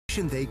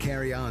They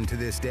carry on to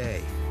this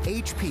day.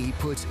 HP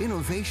puts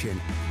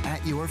innovation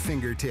at your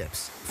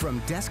fingertips.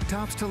 From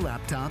desktops to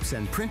laptops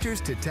and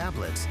printers to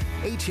tablets,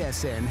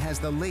 HSN has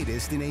the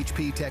latest in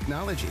HP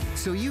technology,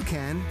 so you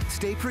can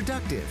stay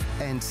productive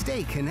and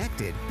stay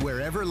connected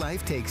wherever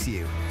life takes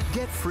you.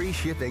 Get free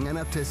shipping and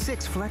up to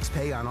 6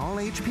 FlexPay on all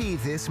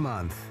HP this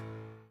month.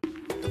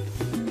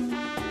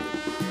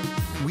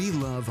 We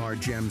love our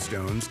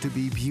gemstones to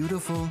be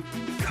beautiful,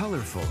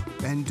 colorful,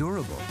 and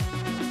durable.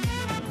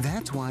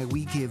 That's why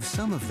we give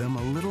some of them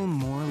a little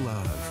more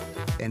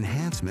love.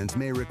 Enhancements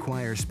may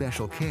require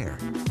special care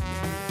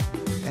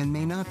and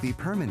may not be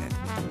permanent,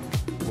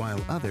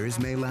 while others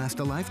may last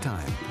a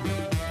lifetime.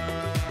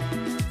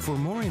 For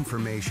more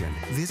information,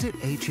 visit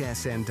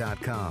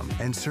hsn.com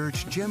and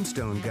search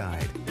Gemstone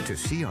Guide to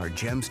see our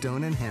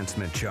gemstone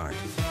enhancement chart.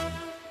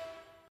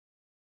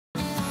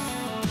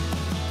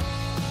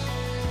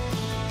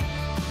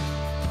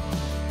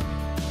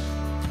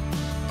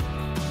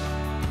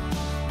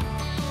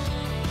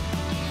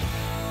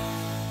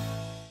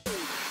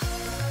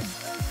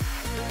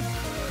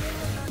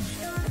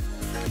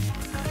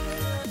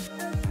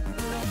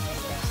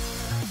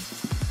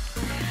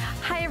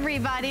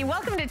 Everybody,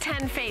 welcome to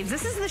 10 Faves.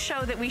 This is the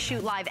show that we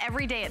shoot live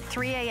every day at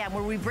 3 a.m.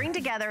 where we bring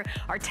together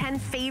our 10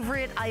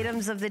 favorite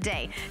items of the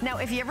day. Now,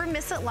 if you ever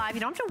miss it live,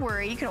 you don't have to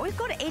worry. You can always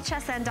go to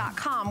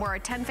hsn.com where our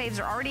 10 Faves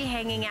are already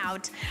hanging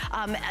out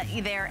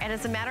there. And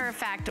as a matter of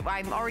fact,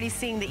 I'm already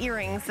seeing the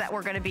earrings that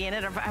were going to be in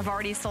it have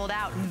already sold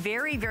out.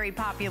 Very, very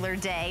popular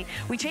day.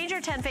 We change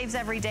our 10 Faves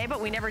every day,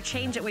 but we never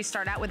change it. We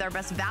start out with our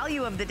best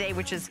value of the day,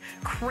 which is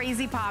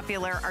crazy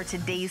popular, our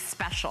today's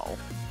special.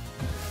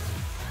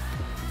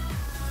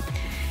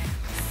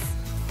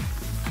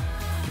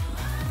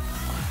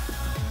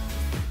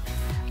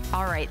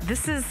 All right,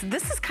 this is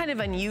kind of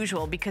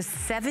unusual because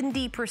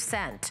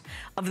 70%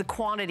 of the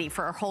quantity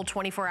for our whole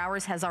 24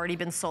 hours has already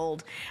been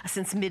sold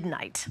since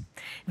midnight.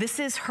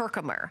 This is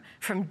Herkimer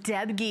from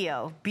Deb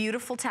Gio.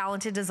 Beautiful,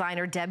 talented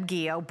designer Deb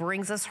Gio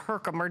brings us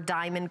Herkimer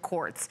diamond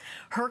quartz.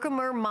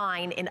 Herkimer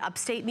mine in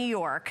upstate New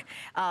York,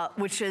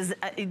 which is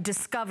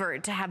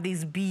discovered to have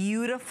these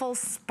beautiful,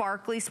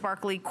 sparkly,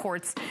 sparkly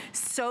quartz.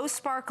 So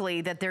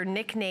sparkly that they're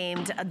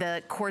nicknamed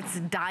the quartz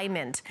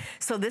diamond.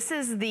 So this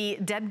is the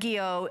Deb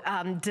Gio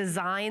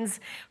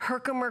designs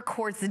Herkimer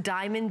quartz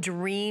diamond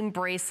dream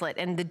bracelet,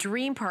 and the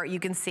dream part you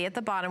can see at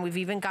the bottom. We've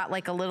even got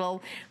like a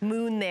little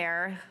moon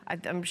there.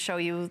 I'm show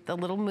you the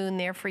little moon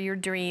there for your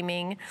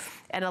dreaming,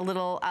 and a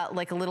little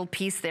like a little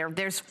piece there.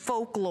 There's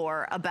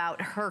folklore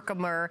about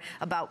Herkimer,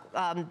 about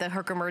the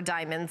Herkimer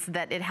diamonds,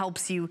 that it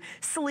helps you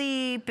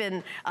sleep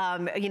and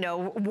you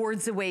know,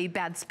 wards away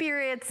bad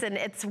spirits, and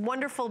it's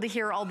wonderful to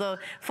hear all the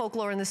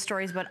folklore and the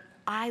stories. But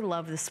I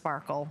love the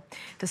sparkle.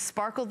 The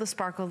sparkle, the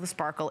sparkle, the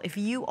sparkle. If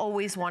you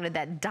always wanted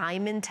that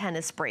diamond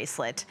tennis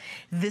bracelet,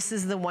 this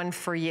is the one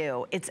for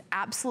you. It's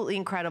absolutely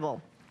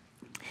incredible.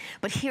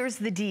 But here's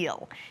the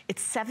deal.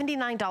 It's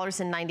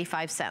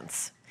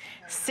 $79.95.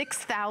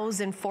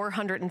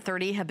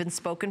 6,430 have been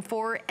spoken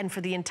for, and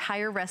for the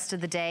entire rest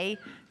of the day,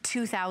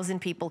 2,000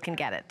 people can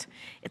get it.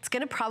 It's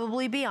gonna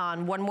probably be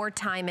on one more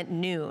time at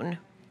noon,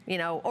 you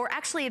know, or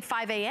actually at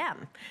 5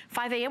 a.m.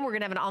 5 a.m. we're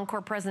gonna have an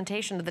encore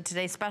presentation of the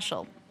Today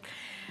Special.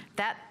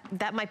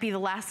 That might be the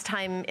last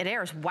time it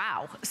airs.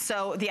 Wow.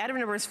 So the item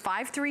number is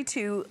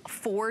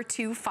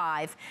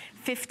 532425,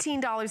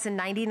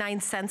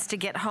 $15.99 to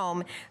get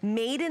home.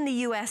 Made in the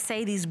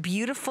USA, these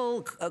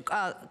beautiful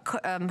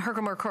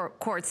Herkimer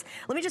quartz.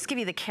 Let me just give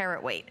you the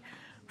carat weight.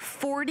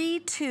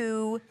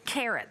 42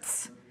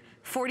 carats.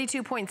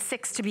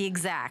 42.6 to be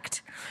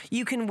exact.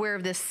 You can wear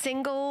this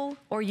single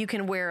or you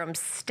can wear them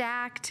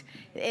stacked.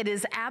 It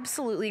is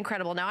absolutely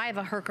incredible. Now I have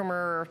a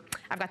Herkimer,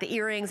 I've got the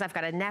earrings, I've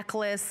got a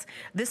necklace.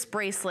 This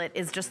bracelet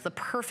is just the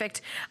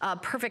perfect,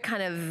 perfect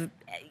kind of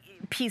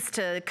piece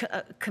to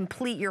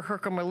complete your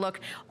Herkimer look.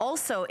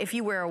 Also, if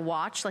you wear a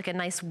watch, like a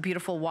nice,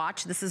 beautiful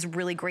watch, this is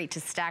really great to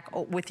stack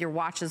with your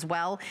watch as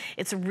well.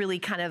 It's really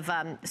kind of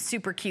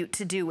super cute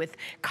to do with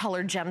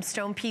colored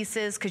gemstone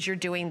pieces, because you're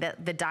doing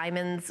the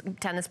diamonds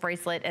tennis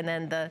bracelet, and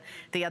then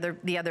the other,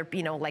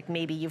 you know, like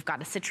maybe you've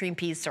got a citrine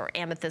piece or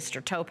amethyst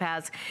or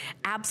topaz.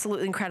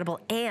 Absolutely incredible.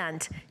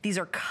 And these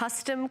are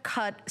custom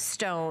cut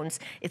stones.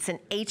 It's an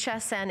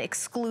HSN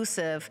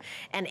exclusive,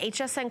 and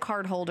HSN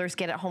card holders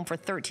get it home for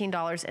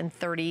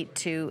 $13.32.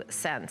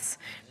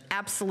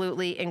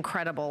 Absolutely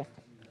incredible.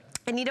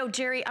 And you know,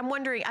 Jerry, I'm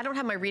wondering, I don't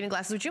have my reading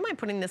glasses. Would you mind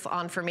putting this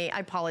on for me? I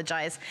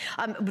apologize.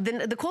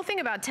 The cool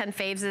thing about 10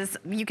 Faves is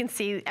you can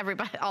see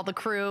everybody, all the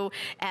crew,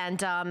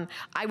 and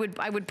I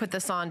would put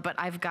this on, but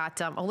I've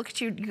got, oh, look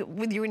at you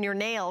with you and your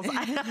nails.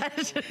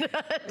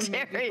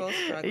 Jerry.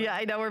 Yeah,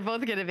 I know, we're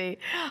both gonna be.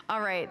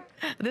 All right,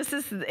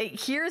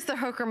 here's the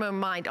Herkimer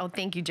mine. Oh,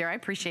 thank you, Jerry, I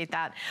appreciate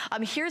that.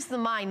 Here's the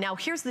mine. Now,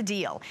 here's the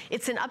deal.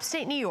 It's in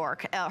upstate New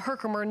York,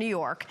 Herkimer, New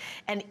York,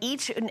 and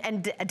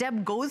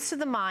Deb goes to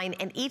the mine,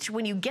 and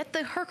when you get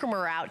get the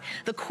Herkimer out,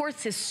 the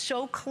quartz is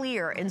so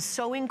clear and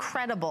so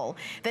incredible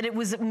that it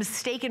was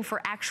mistaken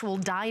for actual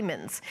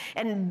diamonds.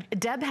 And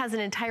Deb has an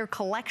entire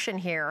collection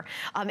here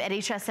at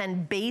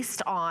HSN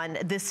based on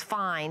this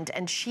find,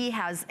 and she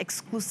has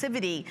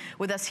exclusivity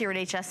with us here at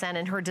HSN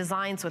and her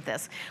designs with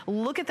this.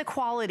 Look at the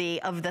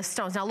quality of the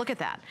stones. Now look at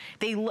that.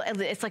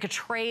 It's like a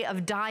tray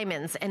of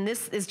diamonds, and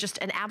this is just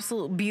an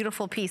absolute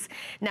beautiful piece.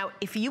 Now,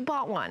 if you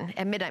bought one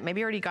at midnight, maybe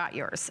you already got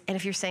yours, and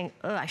if you're saying,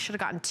 oh, I should have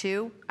gotten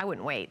two, I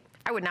wouldn't wait.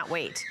 I would not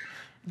wait.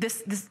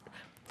 This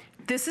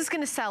is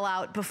gonna sell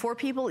out before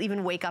people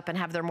even wake up and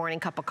have their morning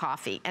cup of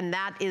coffee, and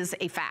that is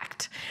a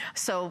fact.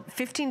 So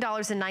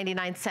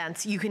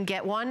 $15.99, you can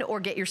get one or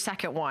get your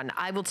second one.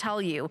 I will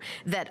tell you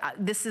that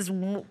this is,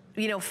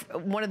 you know,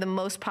 one of the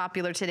most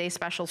popular Today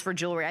Specials for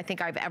jewelry I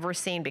think I've ever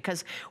seen,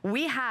 because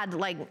we had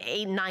like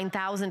 8,000,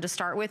 9,000 to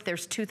start with.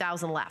 There's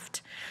 2,000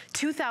 left.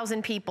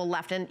 2,000 people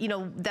left, and you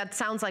know, that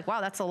sounds like,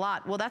 wow, that's a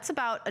lot. Well, that's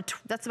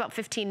about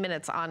 15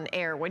 minutes on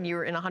air when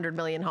you're in 100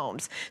 million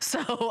homes.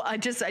 So I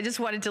just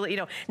wanted to let you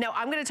know. Now,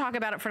 I'm gonna talk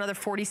about it for another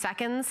 40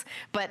 seconds,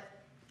 but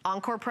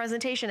encore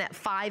presentation at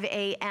 5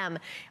 a.m.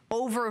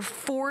 Over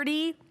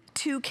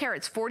 42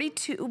 carats,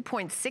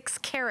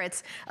 42.6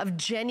 carats of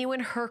genuine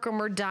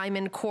Herkimer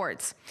diamond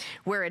quartz.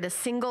 Where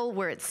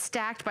it's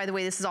stacked, by the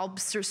way, this is all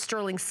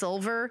sterling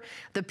silver,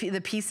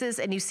 the pieces,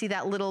 and you see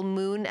that little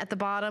moon at the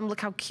bottom.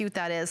 Look how cute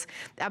that is.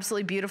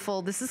 Absolutely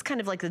beautiful. This is kind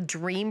of like a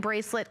dream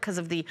bracelet because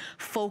of the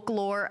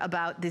folklore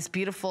about this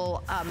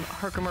beautiful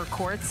Herkimer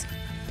quartz.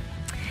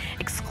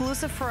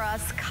 Exclusive for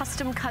us,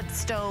 custom cut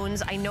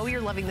stones. I know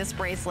you're loving this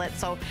bracelet,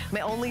 so my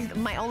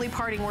only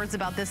parting words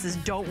about this is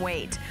don't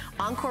wait.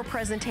 Encore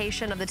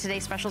presentation of the Today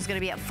Special is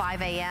gonna be at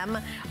 5 a.m.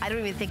 I don't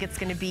even think it's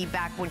gonna be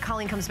back when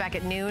Colleen comes back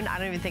at noon. I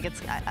don't even think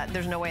it's,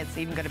 there's no way it's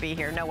even gonna be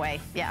here, no way,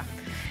 yeah.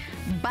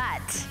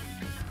 But,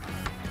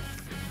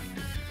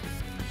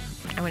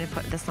 I'm gonna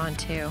put this on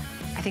too.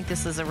 I think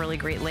this is a really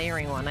great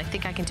layering one. I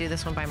think I can do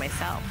this one by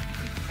myself.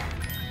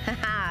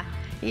 Haha,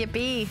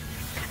 yippee.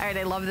 All right,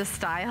 I love this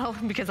style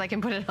because I can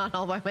put it on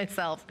all by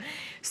myself.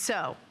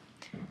 So,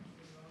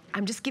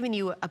 I'm just giving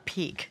you a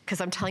peek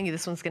because I'm telling you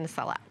this one's gonna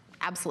sell out.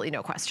 Absolutely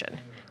no question.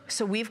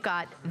 So we've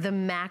got the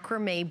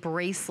macrame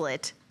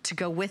bracelet to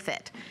go with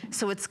it.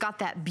 So it's got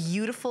that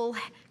beautiful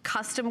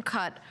custom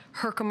cut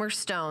Herkimer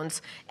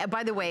stones. And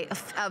by the way,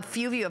 a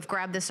few of you have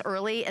grabbed this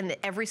early, and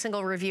every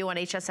single review on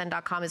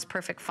hsn.com is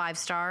perfect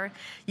 5-star.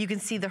 You can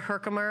see the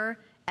Herkimer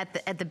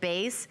at the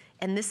base,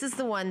 and this is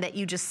the one that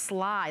you just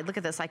slide. Look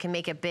at this, I can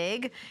make it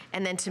big,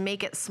 and then to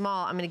make it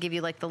small, I'm gonna give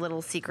you like the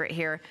little secret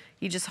here.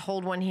 You just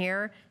hold one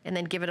here, and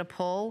then give it a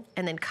pull,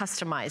 and then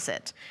customize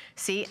it.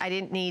 See, I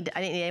didn't need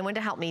anyone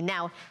to help me.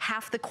 Now,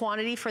 half the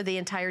quantity for the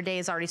entire day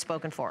is already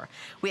spoken for.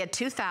 We had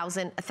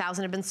 2,000,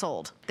 1,000 have been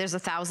sold. There's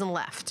 1,000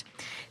 left.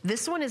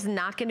 This one is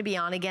not gonna be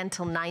on again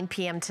till 9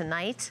 p.m.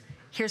 tonight.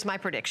 Here's my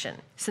prediction.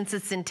 Since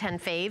it's in 10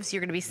 faves,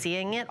 you're gonna be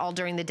seeing it all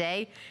during the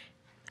day.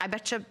 I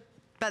bet you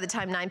by the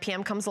time 9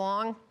 p.m. comes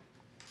along,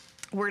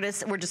 we're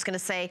just gonna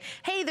say,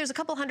 hey, there's a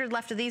couple hundred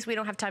left of these, we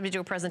don't have time to do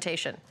a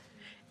presentation.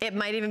 It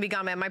might even be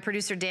gone. My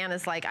producer Dan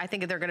is like, I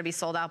think they're gonna be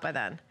sold out by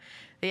then.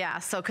 Yeah,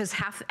 so, cause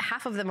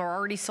half of them are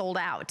already sold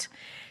out.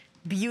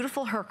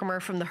 Beautiful Herkimer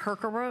from the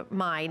Herkimer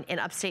mine in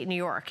upstate New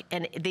York.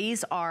 And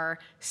these are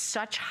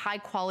such high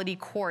quality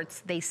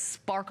quartz. They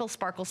sparkle,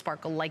 sparkle,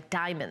 sparkle like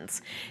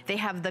diamonds. They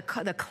have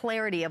the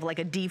clarity of like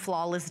a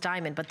D-flawless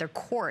diamond, but they're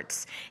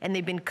quartz. And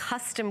they've been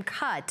custom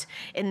cut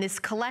in this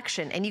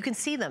collection. And you can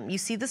see them. You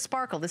see the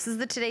sparkle. This is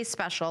the Today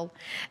Special.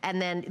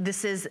 And then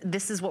this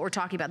is what we're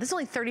talking about. This is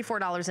only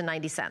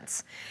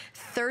 $34.90.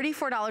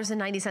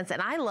 $34.90. And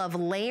I love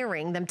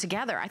layering them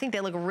together. I think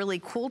they look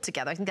really cool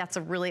together. I think that's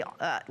a really,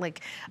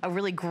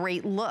 really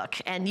great look.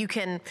 And you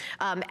can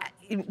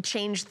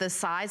change the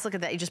size, look at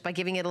that, just by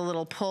giving it a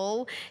little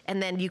pull,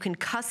 and then you can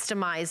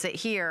customize it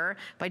here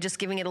by just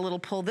giving it a little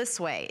pull this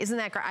way. Isn't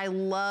that great? I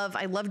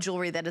love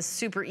jewelry that is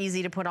super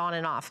easy to put on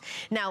and off.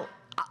 Now,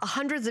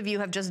 hundreds of you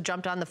have just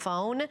jumped on the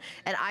phone,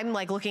 and I'm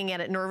like looking at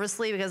it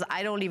nervously because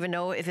I don't even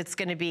know if it's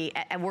gonna be,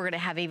 and we're gonna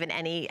have even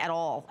any at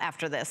all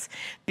after this.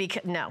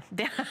 Because, no,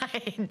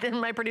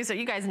 then my producer,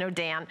 you guys know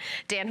Dan,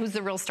 who's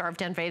the real star of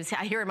 10 Faves.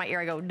 I hear in my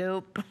ear, I go,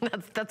 nope,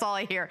 that's all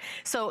I hear.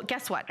 So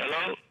guess what?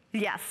 Hello?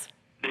 Yes.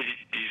 Did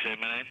you say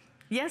my name?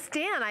 Yes,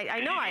 Dan, I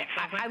know,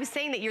 I was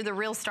saying that you're the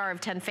real star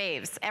of 10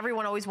 Faves.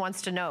 Everyone always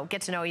wants to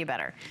get to know you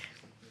better.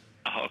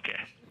 Oh, okay.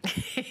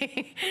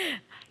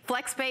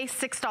 FlexPay,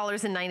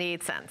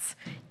 $6.98.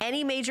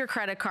 Any major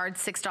credit card,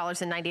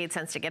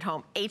 $6.98 to get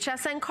home.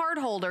 HSN card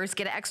holders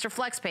get an extra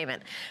flex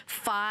payment,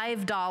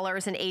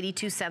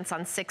 $5.82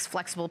 on 6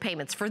 flexible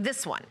payments for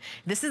this one.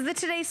 This is the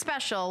Today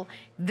Special.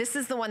 This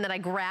is the one that I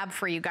grabbed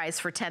for you guys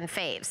for 10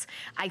 Faves.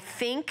 I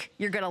think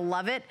you're gonna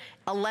love it.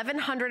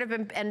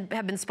 1,100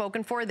 have been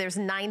spoken for. There's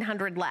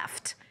 900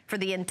 left for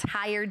the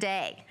entire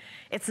day.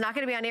 It's not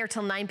gonna be on air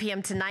till 9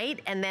 p.m.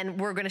 tonight, and then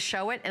we're gonna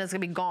show it, and it's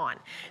gonna be gone.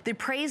 The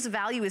appraised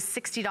value is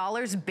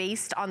 $60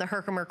 based on the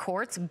Herkimer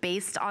quartz,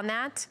 based on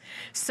that.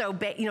 So,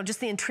 you know, just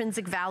the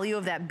intrinsic value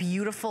of that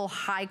beautiful,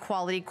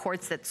 high-quality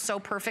quartz that's so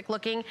perfect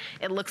looking.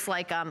 It looks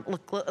like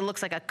it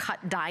looks like a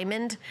cut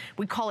diamond.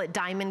 We call it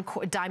diamond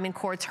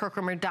quartz,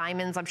 Herkimer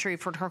diamonds. I'm sure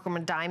you've heard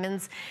Herkimer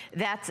diamonds.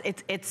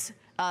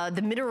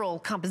 The mineral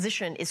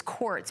composition is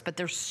quartz, but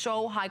they're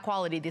so high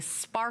quality. This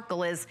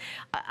sparkle is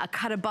a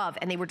cut above,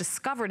 and they were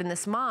discovered in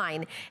this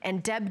mine.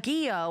 And Deb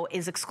Gio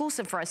is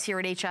exclusive for us here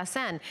at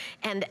HSN.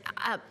 And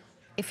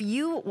if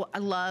you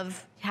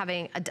love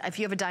having, if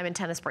you have a diamond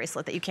tennis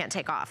bracelet that you can't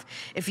take off,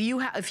 if you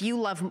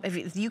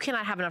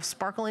cannot have enough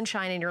sparkle and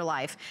shine in your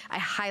life, I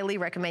highly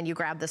recommend you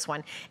grab this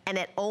one. And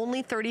at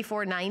only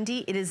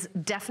 $34.90, it is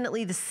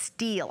definitely the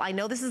steal. I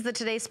know this is the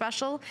Today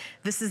Special.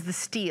 This is the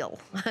steal,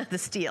 the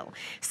steal.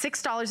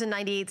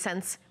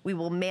 $6.98. We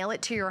will mail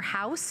it to your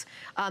house.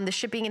 The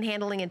shipping and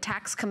handling and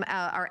tax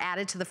are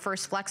added to the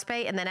first flex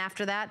pay, and then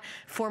after that,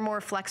 4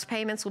 more flex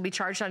payments will be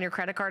charged on your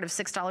credit card of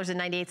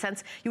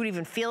 $6.98. You would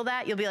even feel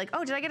that. You'll be like,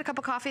 oh, did I get a cup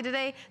of coffee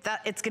today?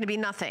 That it's gonna be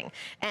nothing.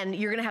 And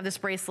you're gonna have this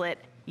bracelet,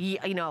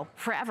 you know,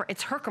 forever.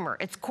 It's Herkimer,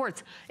 it's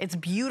quartz, it's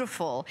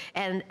beautiful,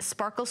 and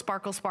sparkle,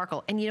 sparkle,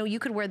 sparkle. And you know, you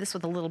could wear this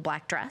with a little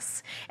black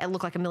dress and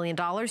look like $1 million.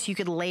 You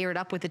could layer it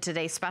up with the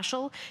Today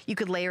Special. You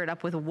could layer it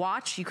up with a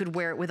watch. You could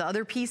wear it with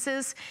other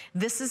pieces.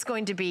 This is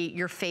going to be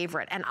your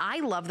favorite. And I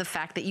love the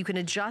fact that you can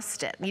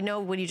adjust it. You know,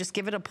 when you just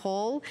give it a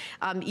pull,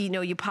 you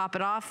know, you pop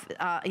it off,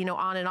 you know,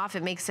 on and off,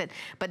 it makes it,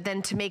 but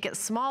then to make it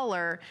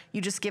smaller,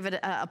 you just give it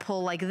a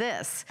pull like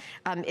this.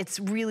 It's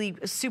really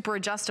super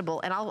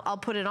adjustable, and I'll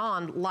put it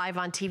on live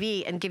on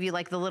TV and give you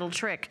like the little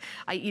trick.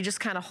 You just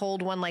kind of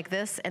hold one like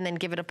this and then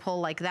give it a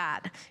pull like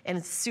that. And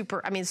it's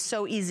super, I mean, it's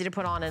so easy to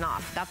put on and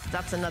off.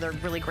 That's another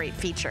really great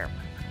feature.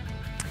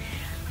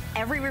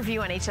 Every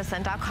review on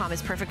hsn.com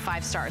is perfect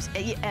 5 stars.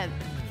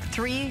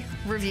 3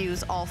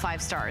 reviews, all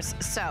 5 stars.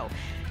 So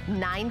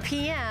 9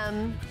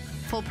 p.m.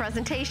 full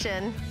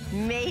presentation,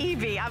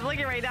 maybe. I'm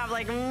looking right now, I'm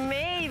like,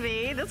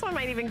 maybe. This one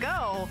might even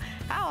go.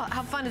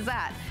 How fun is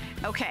that?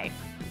 Okay.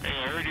 Hey,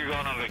 I heard you're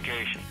going on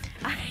vacation.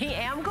 I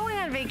am going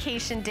on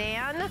vacation,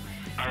 Dan.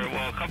 All right,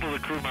 well, a couple of the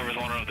crew members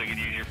want to know if they can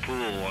use your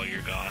pool while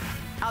you're gone.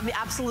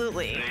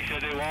 Absolutely. They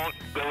said they won't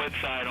go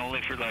inside,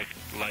 only for, like,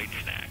 light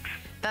snacks.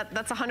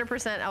 That's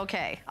 100%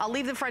 okay. I'll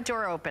leave the front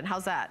door open.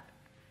 How's that?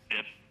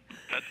 Yep.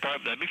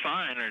 That'd be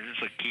fine, or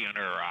just a key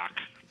under a rock.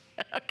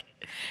 Okay.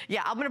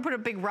 Yeah, I'm gonna put a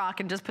big rock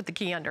and just put the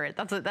key under it.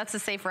 That's a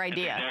safer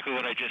idea. That's exactly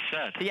what I just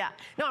said. Yeah.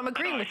 No, I'm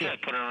agreeing with you. I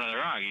said put it under the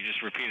rock. You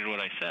just repeated what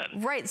I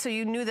said. Right, so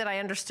you knew that I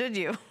understood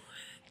you,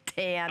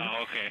 Dan.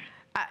 Oh, okay.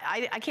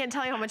 I can't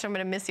tell you how much I'm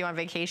gonna miss you on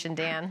vacation,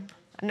 Dan.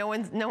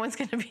 Nobody's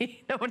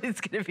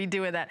gonna be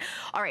doing that.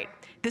 All right,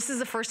 this is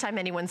the first time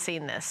anyone's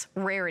seen this.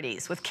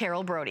 Rarities with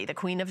Carol Brody, the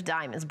Queen of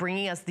Diamonds,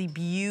 bringing us the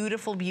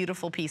beautiful,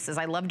 beautiful pieces.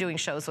 I love doing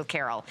shows with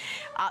Carol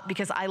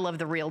because I love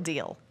the real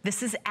deal.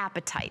 This is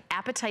apatite.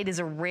 Apatite is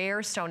a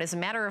rare stone. As a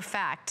matter of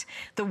fact,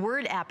 the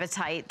word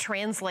apatite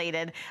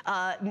translated,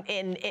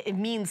 it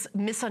means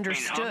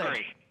misunderstood. It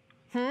means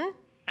hungry.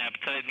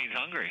 Appetite means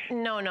hungry.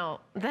 No,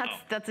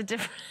 that's a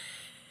different.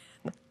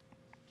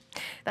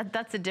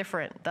 That's a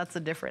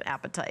different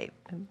appetite.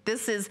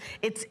 This is,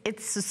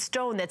 it's a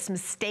stone that's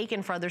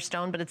mistaken for other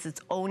stone, but it's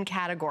its own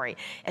category.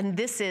 And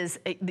this is,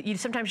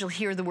 sometimes you'll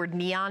hear the word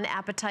neon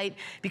apatite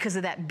because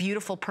of that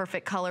beautiful,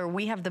 perfect color.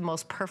 We have the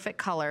most perfect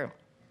color.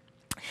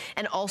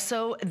 And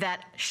also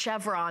that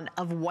chevron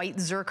of white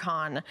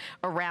zircon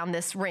around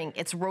this ring.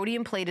 It's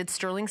rhodium plated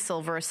sterling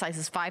silver,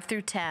 sizes 5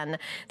 through 10.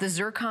 The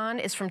zircon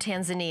is from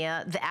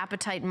Tanzania, the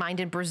apatite mined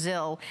in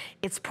Brazil.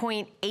 It's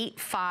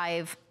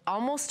 0.85,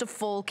 almost a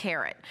full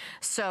carat.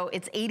 So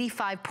it's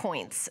 85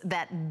 points,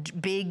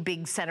 that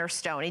big center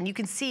stone. And you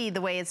can see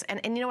the way it's,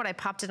 and you know what, I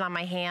popped it on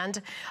my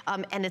hand,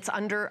 and it's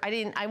under,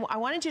 I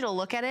wanted you to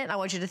look at it, and I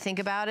want you to think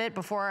about it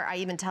before I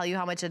even tell you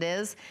how much it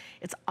is.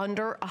 It's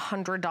under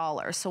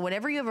 $100. So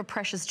whenever you have a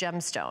precious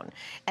gemstone,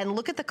 and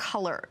look at the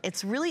color,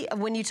 it's really,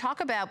 when you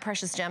talk about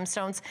precious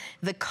gemstones,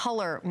 the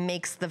color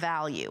makes the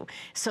value.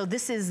 So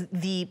this is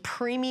the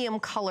premium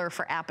color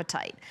for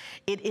apatite.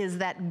 It is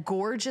that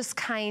gorgeous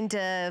kind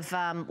of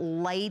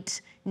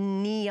light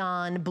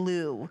neon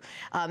blue,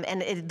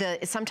 and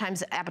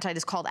sometimes apatite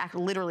is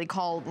literally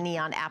called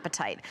neon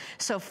apatite.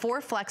 So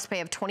for flex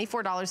pay of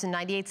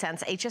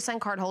 $24.98, HSN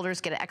card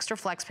holders get an extra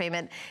flex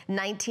payment,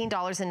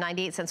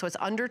 $19.98. So it's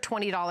under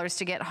 $20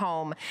 to get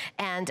home,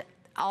 and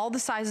all the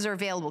sizes are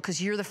available because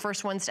you're the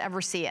first ones to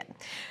ever see it.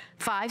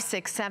 5,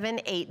 6, 7,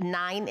 8,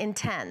 9, and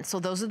 10. So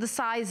those are the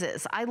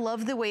sizes. I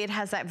love the way it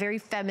has that very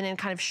feminine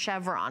kind of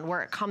chevron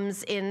where it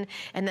comes in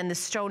and then the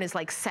stone is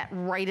like set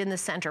right in the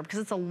center. Because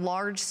it's a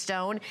large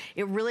stone,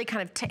 it really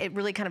kind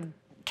of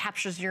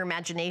captures your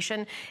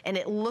imagination, and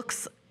it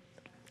looks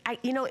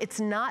you know, it's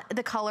not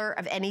the color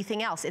of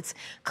anything else. It's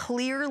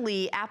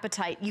clearly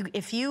apatite.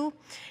 If you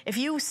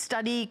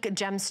study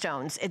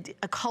gemstones,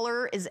 a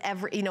color is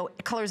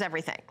color is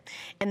everything.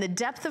 And the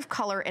depth of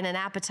color in an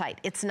apatite,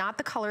 it's not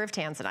the color of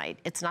tanzanite.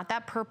 It's not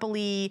that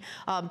purpley,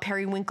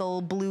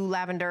 periwinkle, blue,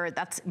 lavender.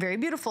 That's very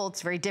beautiful.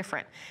 It's very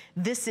different.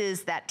 This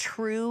is that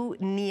true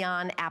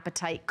neon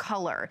apatite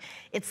color.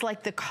 It's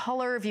like the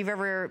color, if you've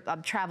ever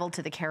traveled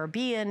to the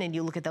Caribbean and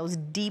you look at those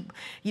deep,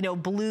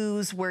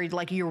 blues where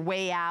like you're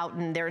way out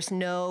and there's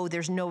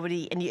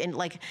nobody, and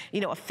like,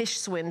 a fish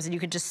swims and you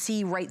can just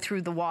see right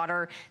through the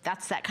water.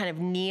 That's that kind of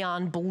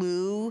neon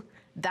blue.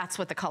 That's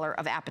what the color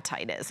of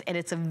apatite is. And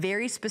it's a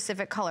very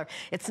specific color.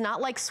 It's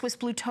not like Swiss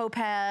blue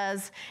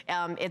topaz.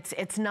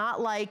 It's not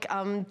like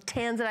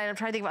tanzanite. I'm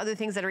trying to think of other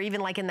things that are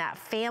even like in that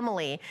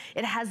family.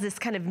 It has this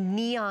kind of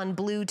neon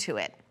blue to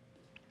it.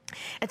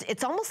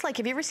 It's almost like,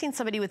 have you ever seen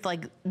somebody with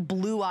like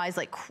blue eyes,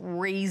 like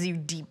crazy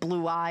deep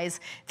blue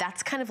eyes?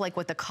 That's kind of like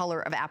what the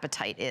color of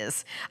apatite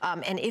is.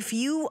 And if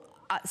you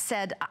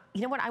said,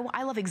 you know what,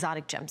 I love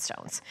exotic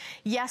gemstones.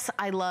 Yes,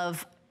 I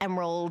love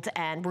emerald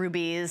and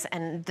rubies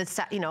and but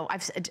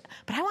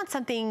I want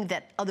something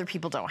that other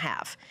people don't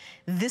have.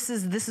 This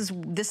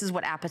is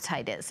what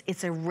apatite is.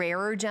 It's a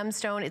rarer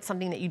gemstone. It's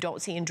something that you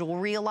don't see in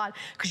jewelry a lot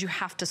because you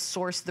have to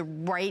source the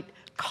right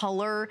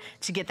color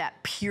to get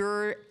that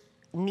pure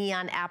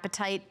neon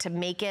apatite to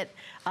make it,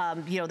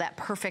 that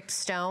perfect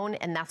stone,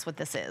 and that's what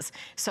this is.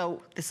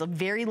 So this is a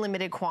very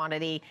limited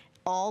quantity,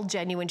 all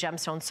genuine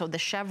gemstones. So the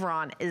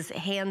chevron is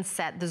hand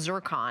set, the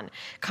zircon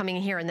coming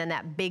here, and then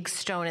that big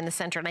stone in the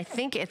center. And I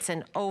think it's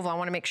an oval. I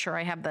want to make sure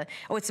I have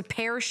it's a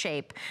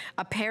pear-shaped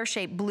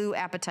blue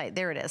apatite.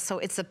 There it is. So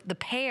it's the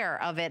pear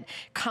of it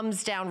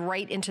comes down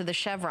right into the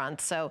chevron.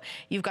 So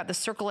you've got the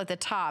circle at the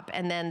top,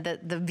 and then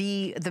the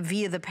V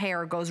of the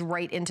pear goes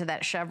right into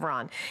that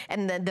chevron.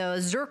 And the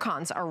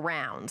zircons are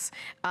rounds,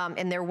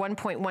 and they're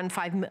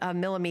 1.15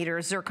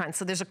 millimeter zircon.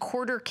 So there's a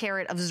 1/4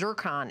 carat of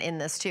zircon in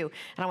this too.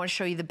 And I want to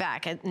show you the back.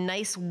 A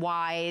nice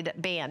wide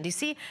band. You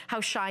see how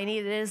shiny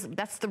it is?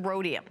 That's the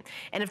rhodium.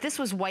 And if this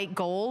was white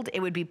gold, it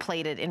would be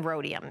plated in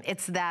rhodium.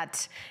 It's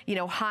that,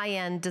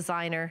 high-end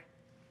designer.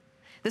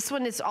 This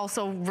one is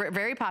also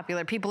very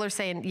popular. People are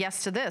saying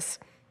yes to this.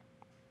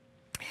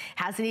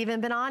 Hasn't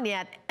even been on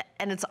yet,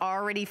 and it's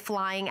already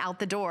flying out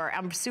the door.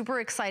 I'm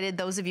super excited,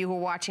 those of you who are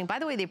watching. By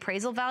the way, the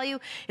appraisal value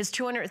is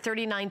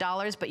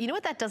 $239, but you know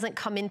what that doesn't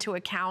come into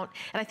account?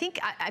 And I think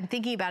I'm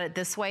thinking about it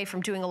this way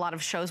from doing a lot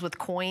of shows with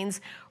coins.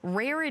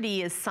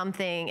 Rarity is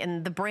something,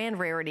 and the brand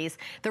rarities,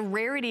 the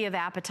rarity of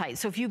apatite.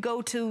 So if you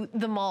go to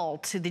the mall,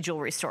 to the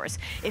jewelry stores,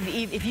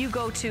 if you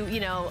go to,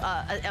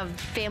 a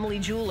family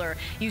jeweler,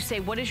 you say,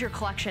 what is your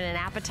collection in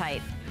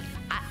apatite?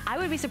 I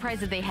would be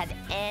surprised if they had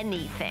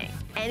anything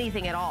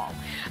at all.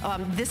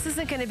 This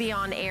isn't going to be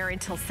on air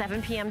until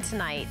 7 p.m.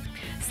 tonight,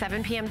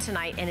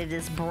 and it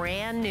is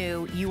brand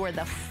new. You are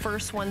the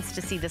first ones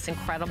to see this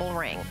incredible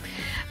ring.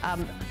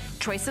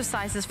 Choice of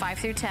sizes 5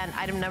 through 10,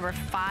 item number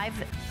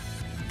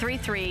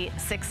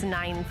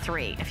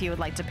 533693, if you would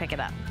like to pick it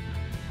up.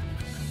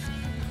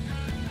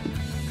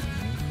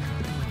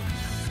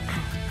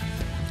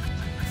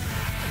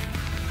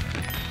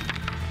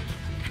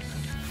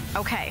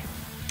 Okay.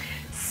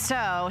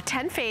 So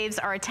 10 faves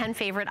are 10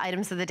 favorite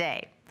items of the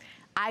day.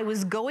 I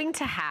was going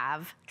to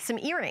have some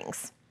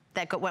earrings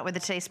that went with the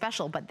Today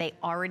Special, but they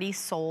already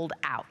sold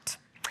out.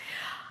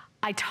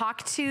 I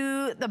talked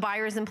to the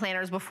buyers and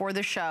planners before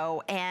the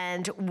show,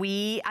 and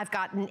I've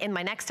gotten in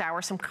my next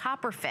hour some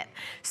copper fit.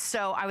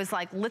 So I was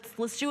like,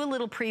 let's do a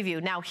little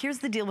preview. Now here's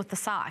the deal with the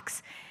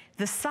socks.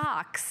 The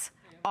socks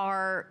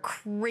are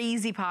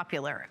crazy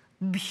popular.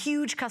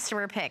 Huge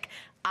customer pick.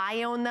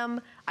 I own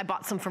them. I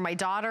bought some for my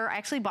daughter. I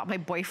actually bought my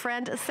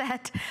boyfriend a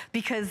set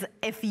because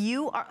if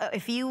you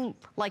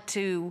like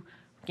to,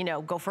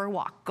 go for a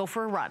walk, go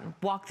for a run,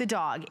 walk the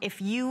dog,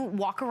 if you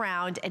walk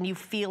around and you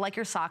feel like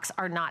your socks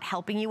are not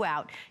helping you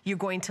out, you're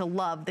going to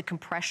love the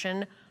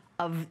compression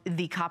of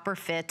the Copper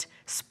Fit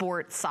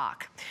Sport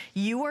sock.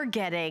 You are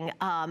getting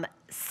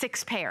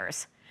 6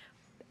 pairs.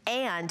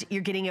 And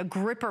you're getting a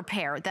gripper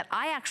pair that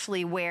I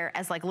actually wear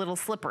as like little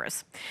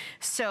slippers.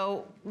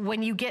 So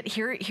when you get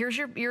here's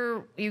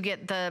you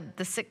get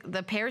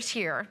the pairs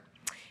here,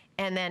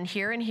 and then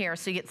here and here,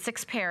 so you get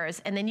 6 pairs,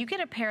 and then you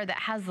get a pair that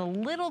has the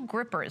little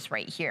grippers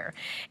right here.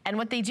 And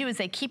what they do is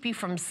they keep you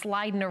from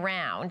sliding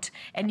around,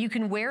 and you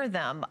can wear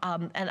them,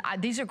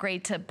 these are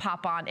great to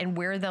pop on and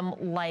wear them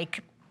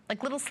like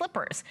little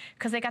slippers,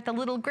 because they got the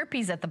little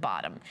grippies at the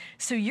bottom.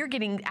 So you're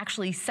getting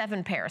actually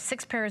 7 pairs,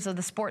 6 pairs of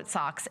the sport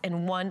socks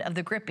and 1 of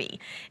the grippy.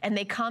 And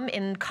they come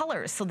in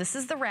colors. So this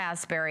is the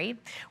raspberry.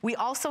 We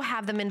also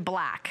have them in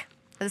black.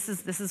 This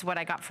is what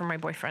I got from my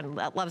boyfriend.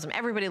 Loves them.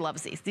 Everybody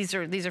loves these. These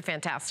are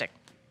fantastic.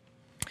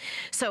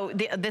 So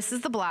this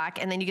is the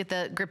black, and then you get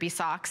the grippy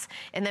socks.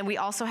 And then we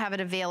also have it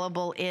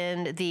available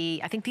in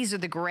I think these are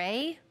the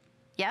gray.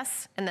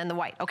 Yes, and then the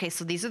white. Okay,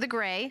 so these are the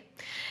gray.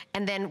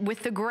 And then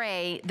with the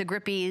gray, the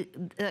grippy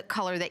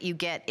color that you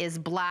get is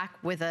black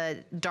with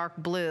a dark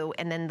blue,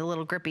 and then the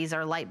little grippies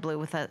are light blue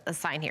with a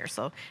sign here.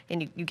 So,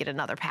 and you get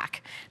another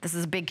pack. This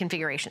is a big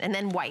configuration. And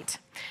then white.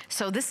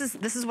 So this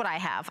is what I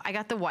have. I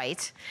got the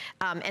white,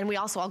 and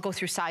I'll go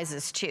through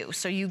sizes too.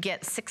 So you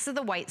get 6 of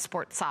the white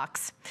sport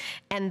socks,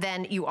 and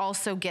then you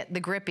also get the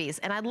grippies.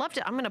 And I'd love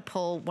to, I'm gonna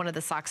pull one of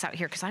the socks out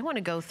here because I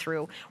wanna go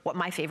through what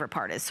my favorite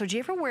part is. So do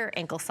you ever wear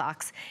ankle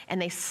socks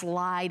and they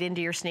slide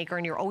into your sneaker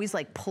and you're always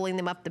like pulling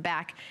them up the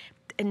back?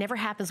 It never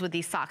happens with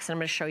these socks, and I'm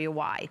gonna show you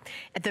why.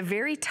 At the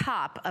very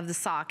top of the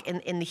sock,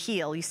 in the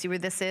heel, you see where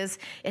this is?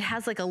 It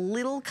has like a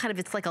little kind of,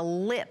 it's like a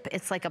lip,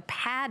 it's like a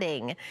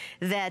padding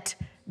that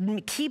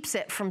keeps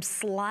it from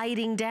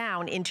sliding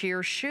down into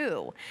your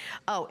shoe.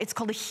 Oh, it's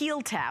called a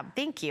heel tab.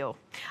 Thank you.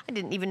 I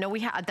didn't even know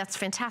we had, that's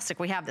fantastic,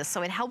 we have this.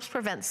 So it helps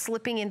prevent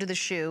slipping into the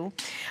shoe.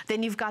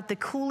 Then you've got the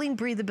cooling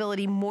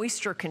breathability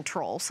moisture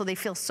control, so they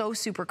feel so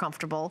super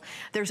comfortable.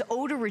 There's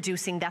odor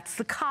reducing, that's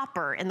the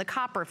copper and the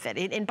copper fit.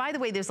 And by the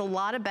way, there's a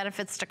lot of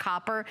benefits to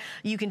copper.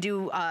 You can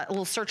do a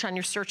little search on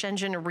your search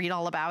engine and read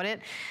all about it.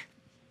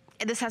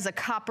 And this has a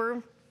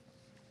copper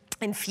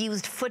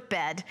infused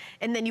footbed,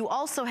 and then you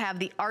also have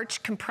the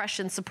arch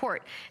compression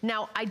support.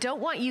 Now, I don't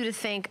want you to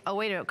think, oh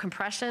wait a minute,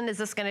 compression, is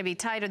this gonna be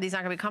tight, or these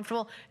aren't gonna be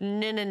comfortable?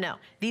 No, no, no.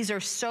 These are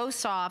so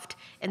soft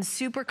and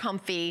super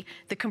comfy.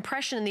 The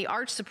compression and the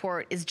arch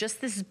support is just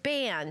this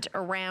band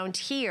around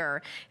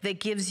here that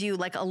gives you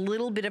like a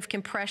little bit of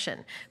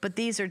compression, but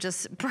these are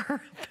just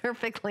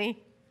perfectly.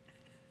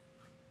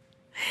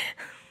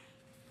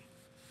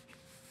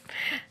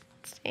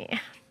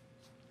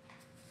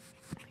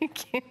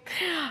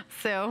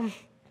 So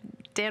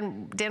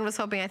Dan was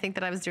hoping, I think,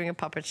 that I was doing a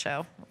puppet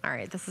show. All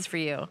right, this is for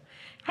you.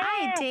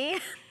 Hi, Dan.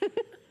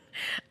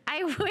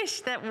 I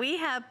wish that we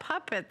had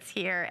puppets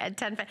here at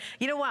 10.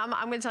 You know what, I'm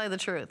gonna tell you the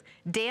truth.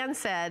 Dan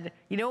said,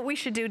 you know what we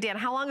should do, Dan?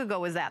 How long ago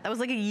was that? That was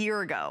like a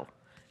year ago.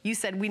 You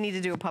said we need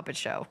to do a puppet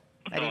show.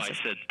 No, I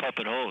said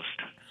puppet host.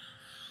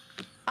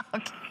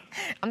 Okay.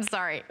 I'm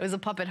sorry, it was a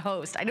puppet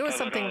host. I knew it was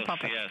something with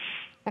puppet. Yes.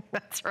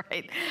 That's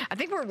right. I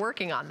think we're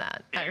working on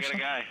that. Yeah, I got a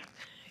guy.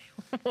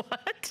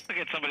 What? I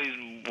got somebody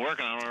who's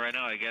working on it right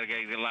now. I got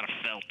a lot of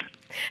felt.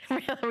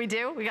 Really, we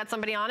do? We got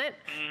somebody on it?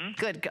 Mm-hmm.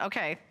 Good,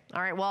 okay.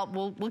 All right,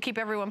 well, we'll keep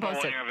everyone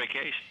posted. When you're on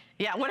vacation.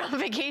 Yeah, when I'm on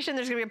vacation,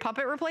 there's gonna be a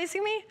puppet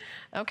replacing me?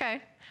 Okay.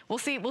 We'll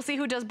see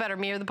who does better,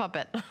 me or the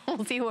puppet.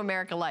 We'll see who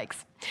America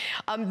likes.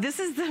 This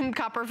is the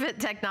Copper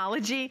Fit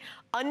technology,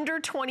 under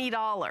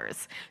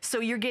 $20. So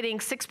you're getting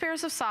 6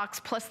 pairs of socks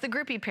plus the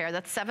grippy pair.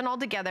 That's 7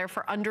 altogether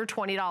for under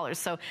 $20.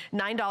 So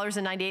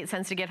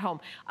 $9.98 to get home.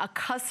 A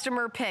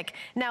customer pick.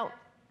 Now,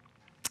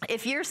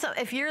 if you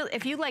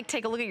like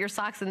take a look at your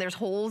socks and there's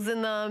holes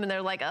in them and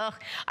they're like, ugh,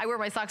 I wear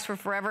my socks for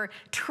forever,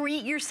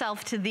 treat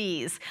yourself to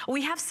these.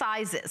 We have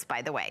sizes,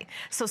 by the way.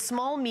 So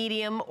small,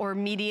 medium, or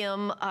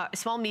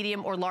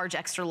large,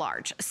 extra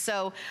large.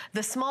 So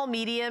the small,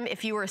 medium,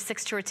 if you were a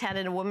 6 to a 10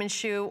 in a women's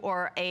shoe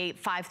or a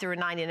 5 through a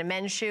 9 in a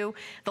men's shoe.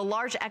 The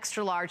large,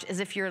 extra large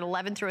is if you're an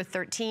 11 through a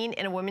 13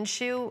 in a women's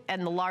shoe,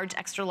 and the large,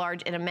 extra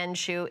large in a men's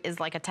shoe is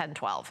like a 10,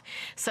 12.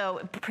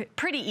 So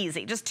pretty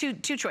easy, just two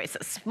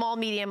choices, small,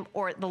 medium,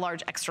 or the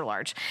large, extra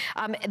large.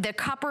 The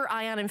copper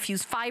ion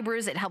infused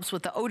fibers, it helps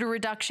with the odor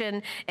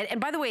reduction. And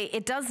by the way,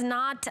 it does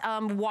not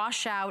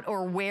wash out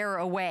or wear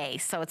away.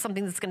 So it's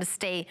something that's gonna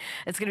stay,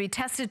 it's gonna be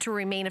tested to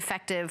remain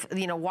effective,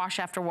 you know, wash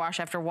after wash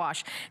after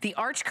wash. The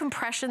arch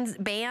compression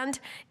band,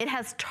 it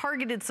has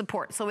targeted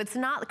support. So it's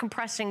not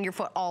compressing your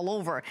foot all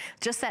over,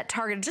 just that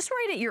targeted, just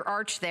right at your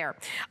arch there.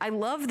 I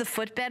love the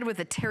footbed with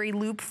a terry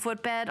loop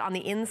footbed on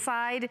the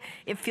inside.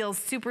 It feels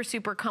super,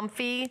 super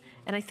comfy.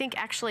 And I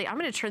think actually, I'm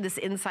gonna turn this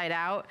inside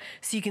out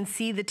so you can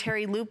see the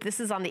terry loop. This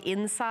is on the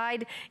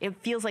inside. It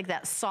feels like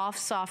that soft,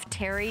 soft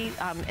terry.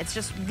 It's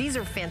just, these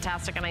are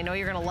fantastic, and I know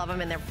you're gonna love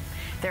them, and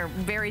they're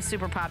very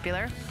super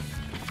popular.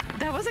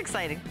 That was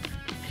exciting.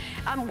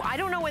 I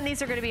don't know when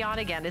these are gonna be on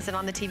again. Is it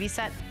on the TV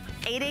set?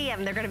 8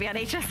 a.m. They're gonna be on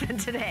HSN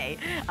today.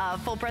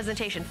 Full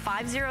presentation,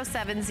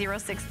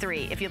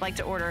 507063. If you'd like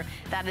to order,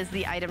 that is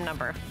the item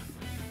number.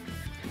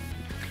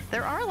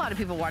 There are a lot of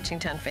people watching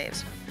 10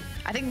 Faves.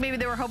 I think maybe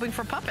they were hoping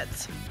for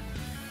puppets.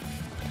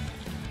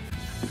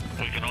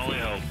 We can only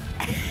hope.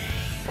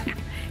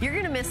 You're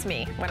gonna miss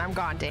me when I'm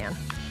gone, Dan.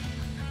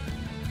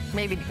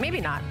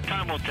 Maybe not.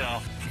 Time will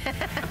tell.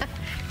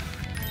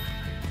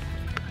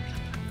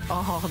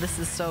 Oh, this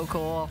is so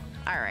cool.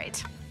 All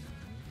right,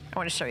 I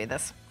wanna show you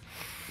this.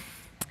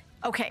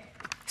 Okay.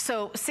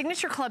 So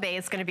Signature Club A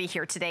is gonna be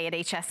here today at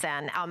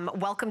HSN.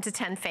 Welcome to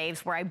 10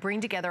 Faves, where I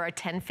bring together our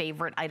 10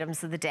 favorite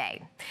items of the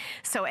day.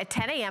 So at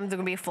 10 a.m., there's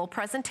gonna be a full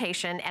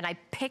presentation, and I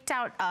picked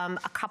out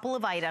a couple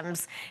of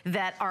items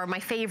that are my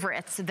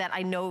favorites that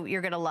I know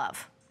you're gonna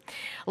love.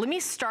 Let me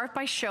start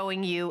by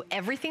showing you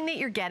everything that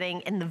you're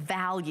getting and the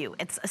value.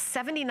 It's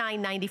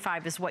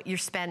 $79.95 is what you're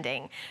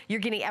spending.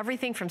 You're getting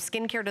everything from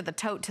skincare to the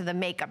tote to the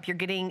makeup. You're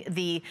getting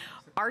the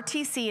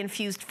RTC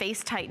infused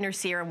face tightener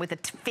serum with a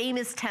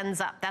famous Tens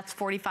Up. That's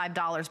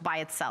 $45 by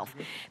itself.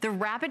 The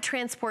Rapid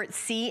Transport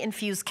C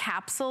infused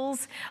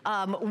capsules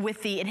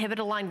with the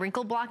inhibit-aligned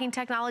wrinkle blocking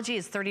technology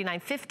is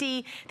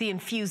 $39.50. The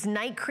infused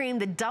night cream,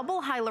 the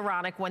double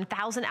hyaluronic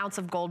 1,000 ounce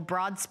of gold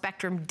broad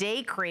spectrum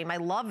day cream. I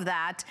love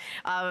that.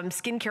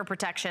 Skincare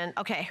protection.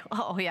 Okay.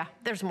 Oh yeah,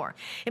 there's more.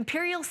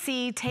 Imperial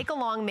C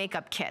take-along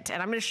makeup kit,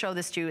 and I'm going to show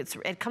this to you.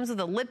 It comes with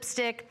a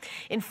lipstick,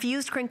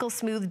 infused crinkle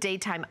smooth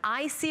daytime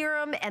eye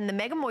serum, and the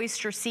Mega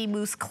Moisture C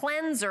Mousse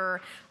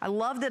Cleanser. I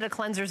love that a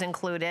cleanser's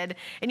included.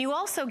 And you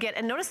also get,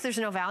 and notice there's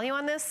no value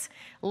on this,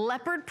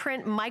 leopard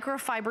print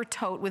microfiber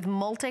tote with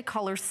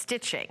multicolor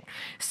stitching.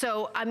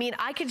 So, I mean,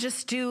 I could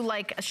just do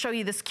like, show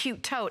you this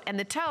cute tote, and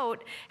the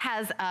tote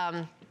has,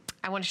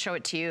 I want to show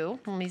it to you.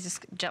 Let me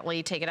just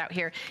gently take it out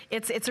here.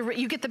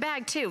 You get the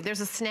bag too. There's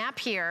a snap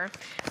here.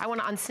 I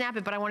want to unsnap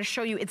it, but I want to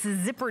show you it's a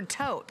zippered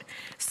tote.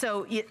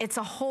 So it's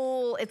a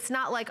whole, it's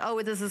not like, oh,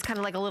 this is kind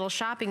of like a little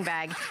shopping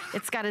bag.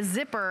 It's got a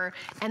zipper,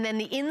 and then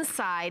the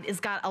inside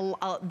has got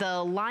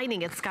the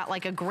lining. It's got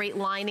like a great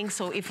lining.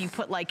 So if you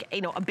put like,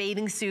 you know, a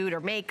bathing suit or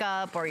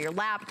makeup or your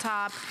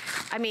laptop,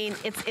 I mean,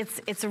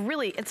 it's a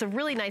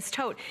really nice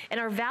tote. And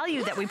our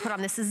value that we put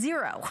on this is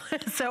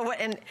 $0. So,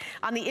 and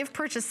on the if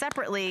purchased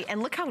separately,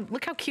 and look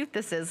how cute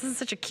this is. This is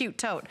such a cute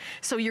tote.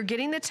 So you're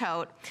getting the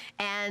tote,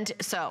 and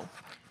so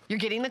you're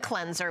getting the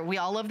cleanser. We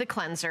all love the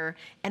cleanser,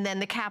 and then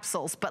the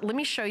capsules. But let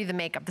me show you the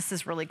makeup. This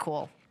is really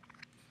cool.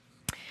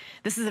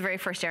 This is the very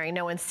first airing.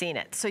 No one's seen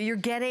it. So you're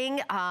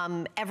getting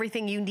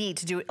everything you need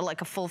to do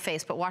like a full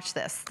face. But watch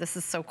this. This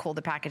is so cool,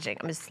 the packaging.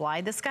 I'm going to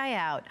slide this guy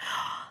out.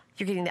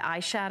 You're getting the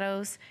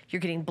eyeshadows, you're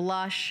getting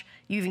blush,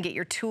 you even get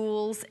your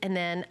tools, and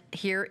then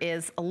here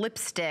is a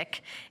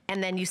lipstick.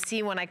 And then you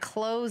see when I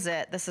close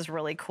it, this is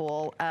really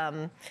cool.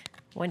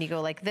 When you go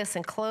like this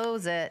and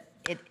close it,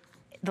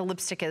 the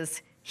lipstick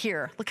is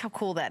here. Look how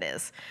cool that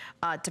is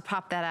to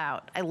pop that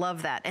out. I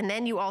love that. And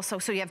then you also,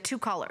 so you have two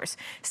colors.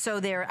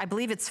 So there, I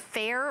believe it's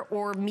fair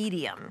or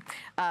medium.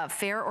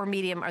 Fair or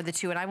medium are the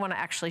two, and I want to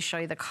actually show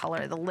you the color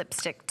of the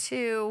lipstick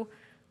too.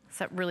 Is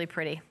that really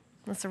pretty?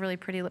 That's a really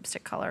pretty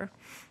lipstick color.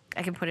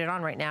 I can put it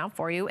on right now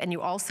for you, and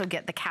you also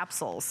get the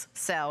capsules.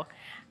 So,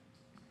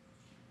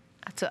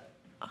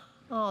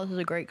 oh, this is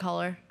a great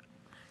color.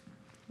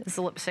 This is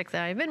the lipstick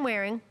that I've been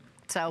wearing.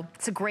 So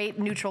it's a great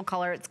neutral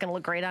color. It's gonna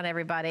look great on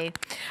everybody.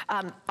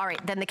 All right,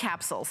 then the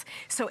capsules.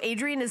 So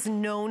Adrienne is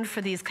known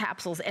for these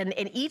capsules, and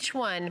each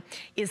one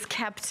is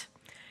kept,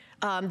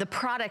 the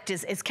product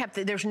is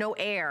kept, there's no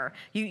air.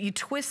 You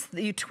twist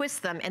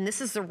them, and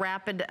this is the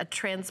Rapid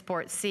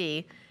Transport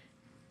C.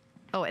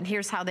 Oh, and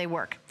here's how they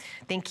work.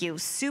 Thank you.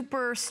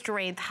 Super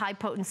strength, high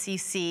potency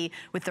C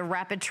with the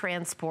Rapid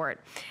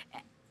Transport.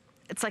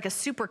 It's like a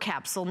super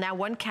capsule. Now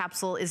one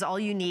capsule is all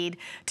you need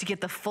to get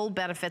the full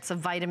benefits of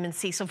vitamin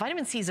C. So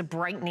vitamin C is a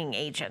brightening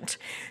agent.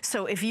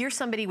 So if you're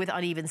somebody with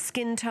uneven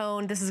skin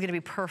tone, this is gonna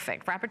be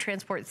perfect. Rapid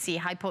Transport C,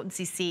 high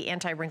potency C,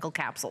 anti-wrinkle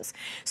capsules.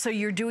 So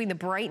you're doing the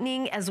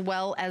brightening as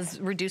well as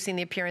reducing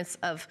the appearance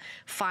of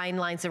fine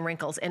lines and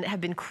wrinkles, and have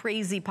been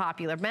crazy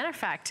popular. Matter of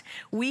fact,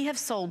 we have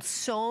sold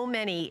so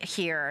many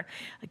here,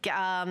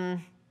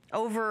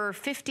 over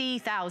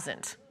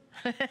 50,000,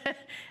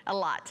 a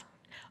lot.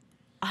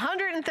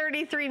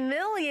 133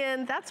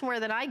 million, that's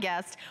more than I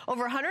guessed.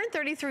 Over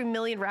 133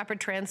 million Rapid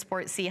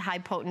Transport C high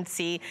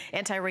potency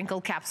anti-wrinkle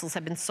capsules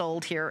have been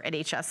sold here at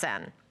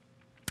HSN.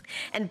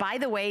 And by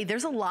the way,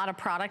 there's a lot of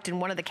product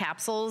in one of the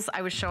capsules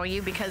I was showing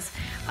you, because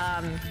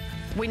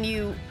when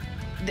you,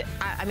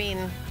 I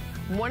mean,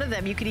 one of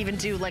them you could even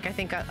do like, I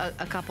think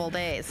a couple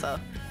days, so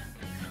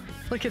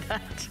look at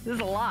that, there's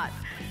a lot.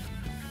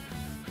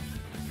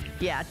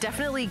 Yeah,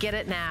 definitely get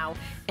it now,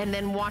 and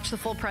then watch the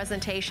full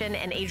presentation,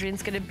 and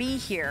Adrienne's gonna be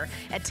here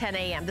at 10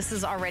 a.m. This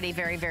is already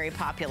very, very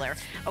popular.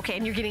 Okay,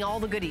 and you're getting all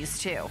the goodies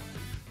too.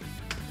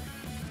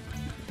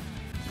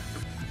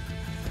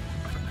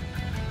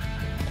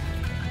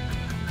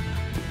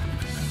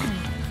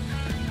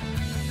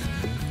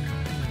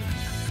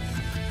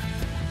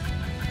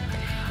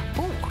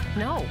 Oh,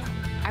 no,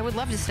 I would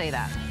love to say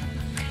that.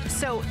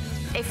 So,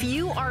 if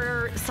you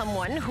are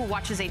someone who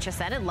watches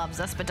HSN and loves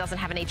us but doesn't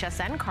have an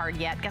HSN card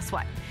yet, guess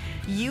what?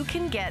 You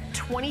can get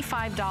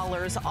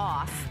 $25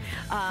 off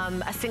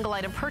a single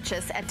item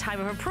purchase at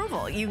time of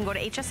approval. You can go to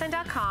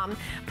hsn.com,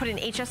 put an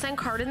HSN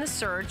card in the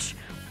search,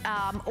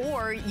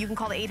 or you can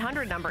call the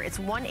 800 number. It's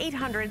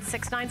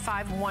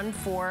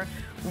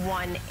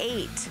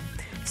 1-800-695-1418.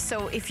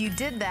 So if you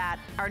did that,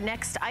 our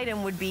next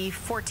item would be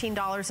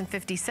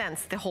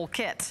 $14.50, the whole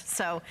kit.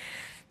 So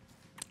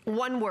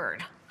one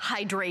word.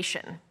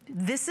 Hydration.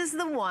 This is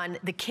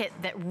the kit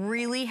that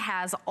really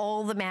has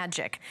all the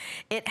magic.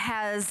 It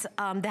has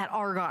that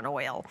argan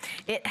oil.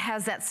 It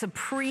has that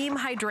supreme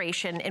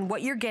hydration, and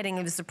what you're getting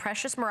is the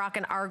precious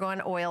Moroccan argan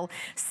oil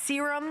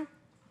serum.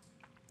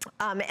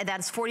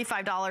 That's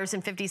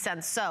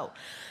 $45.50. So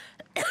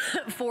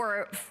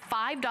for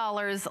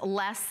 $5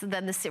 less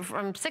than the,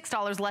 from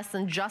 $6 less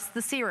than just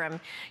the serum,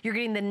 you're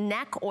getting the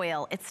neck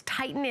oil. It's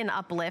Tighten and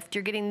Uplift.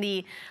 You're getting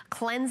the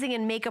cleansing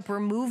and makeup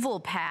removal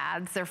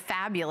pads. They're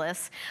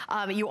fabulous.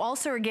 You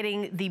also are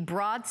getting the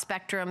broad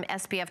spectrum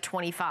SPF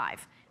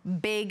 25.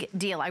 Big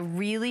deal. I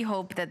really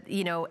hope that,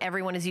 you know,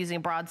 everyone is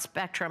using broad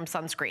spectrum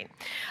sunscreen.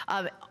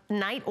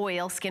 Night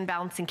oil skin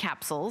balancing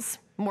capsules.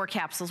 More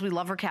capsules. We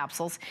love our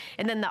capsules.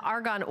 And then the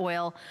argan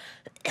oil,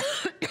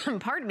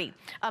 pardon me,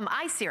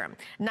 eye serum.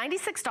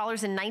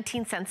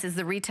 $96.19 is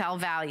the retail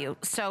value.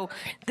 So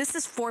this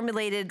is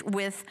formulated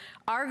with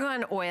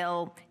argan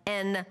oil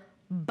and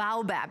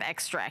baobab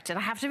extract. And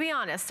I have to be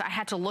honest, I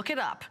had to look it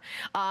up.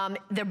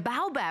 The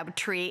baobab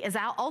tree is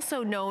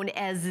also known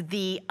as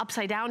the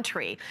upside down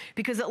tree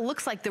because it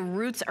looks like the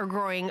roots are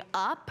growing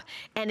up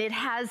and it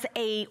has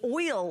a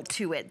oil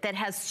to it that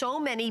has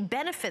so many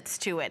benefits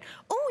to it.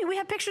 Oh, we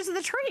have pictures of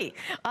the tree.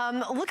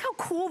 Look how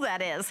cool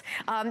that is.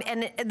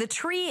 And the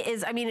tree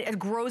is, I mean, it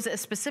grows at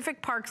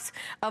specific parts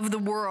of the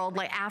world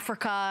like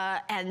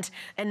Africa, and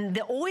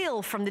the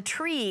oil from the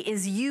tree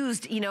is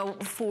used, you know,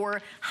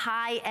 for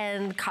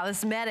high-end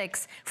cosmetics,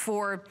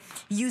 for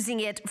using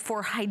it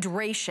for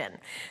hydration.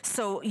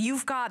 So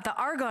you've got the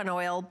argan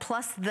oil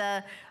plus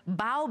the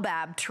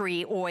baobab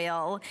tree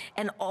oil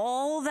and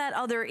all that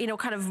other, you know,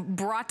 kind of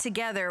brought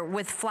together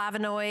with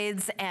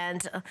flavonoids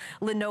and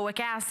linoleic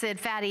acid,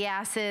 fatty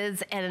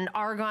acids, and an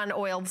argan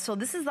oil. So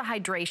this is the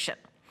hydration.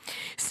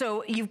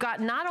 So you've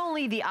got not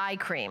only the eye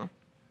cream,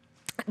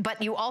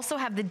 but you also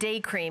have the day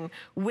cream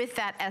with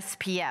that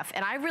SPF.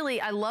 And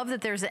I love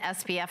that there's an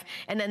SPF.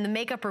 And then the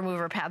makeup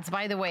remover pads,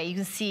 by the way, you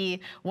can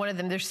see one of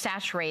them, they're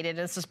saturated and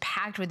it's just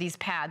packed with these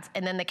pads,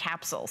 and then the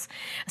capsules.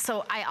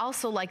 So I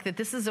also like that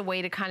this is a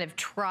way to kind of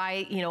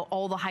try, you know,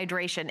 all the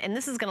hydration. And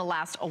this is gonna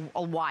last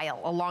a while,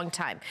 a long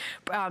time.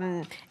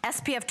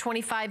 SPF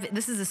 25,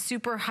 this is a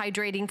super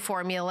hydrating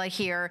formula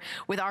here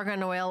with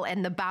argan oil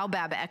and the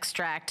baobab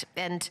extract.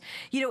 And,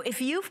 you know,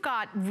 if you've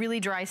got really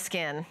dry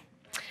skin,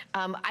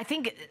 I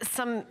think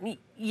some,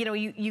 you know,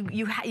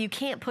 you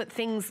can't put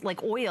things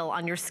like oil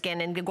on your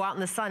skin and go out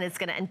in the sun. It's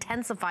going to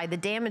intensify the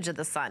damage of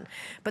the sun.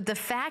 But the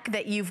fact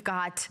that you've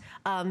got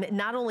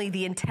not only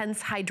the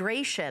intense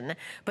hydration,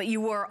 but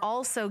you are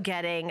also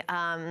getting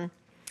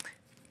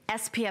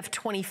SPF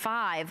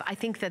 25, I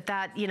think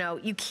that, you know,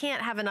 you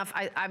can't have enough.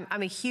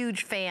 I'm a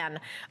huge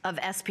fan of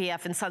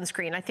SPF and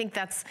sunscreen. I think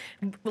that's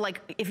like,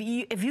 if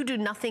you do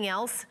nothing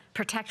else,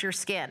 protect your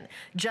skin.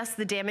 Just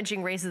the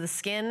damaging rays of the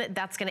skin,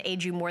 that's gonna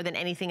age you more than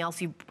anything else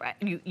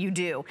you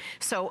do.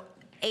 So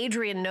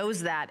Adrienne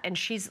knows that, and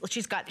she's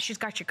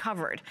got you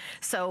covered.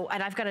 So,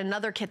 and I've got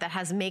another kit that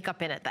has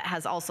makeup in it that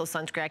has also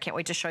sunscreen. I can't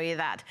wait to show you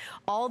that.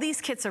 All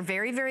these kits are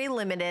very, very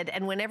limited,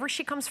 and whenever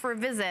she comes for a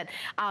visit,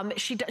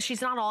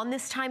 she's not on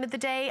this time of the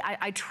day.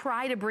 I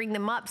try to bring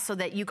them up so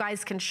that you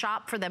guys can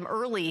shop for them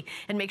early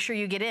and make sure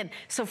you get in.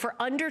 So for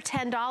under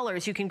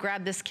 $10, you can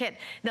grab this kit.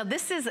 Now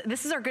this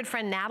is our good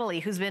friend Natalie,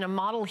 who's been a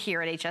model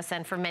here at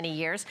HSN for many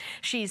years.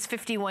 She's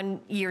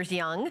 51 years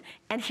young,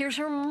 and here's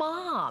her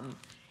mom.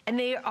 And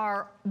they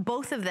are,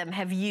 both of them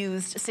have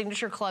used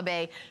Signature Club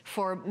A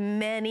for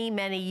many,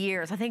 many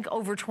years. I think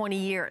over 20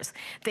 years.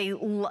 They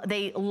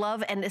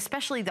love, and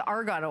especially the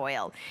argan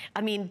oil.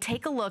 I mean,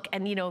 take a look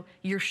and, you know,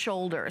 your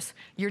shoulders,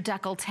 your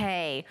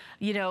décolleté,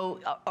 you know,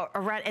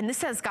 around, and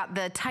this has got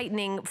the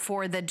tightening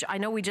for the, I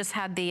know we just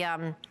had the,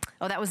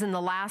 oh, that was in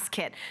the last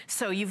kit.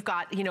 So you've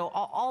got, you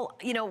know,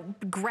 you know,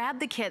 grab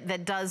the kit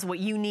that does what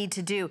you need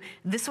to do.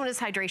 This one is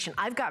hydration.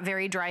 I've got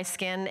very dry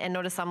skin, and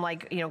notice I'm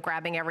like, you know,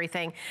 grabbing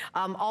everything.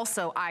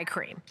 Also eye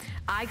cream.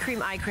 Eye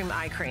cream, eye cream,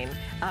 eye cream.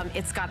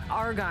 It's got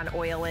argan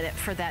oil in it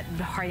for that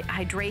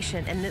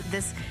hydration, and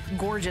this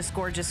gorgeous,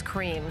 gorgeous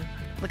cream.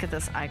 Look at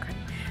this eye cream.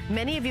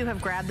 Many of you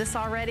have grabbed this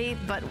already,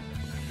 but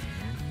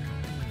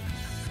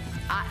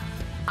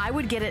I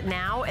would get it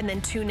now and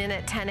then tune in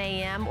at 10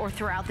 a.m. or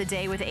throughout the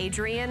day with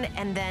Adrienne,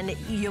 and then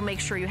you'll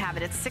make sure you have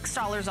it. It's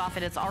 $6 off,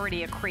 and it's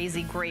already a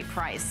crazy great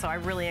price, so I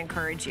really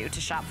encourage you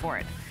to shop for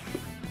it.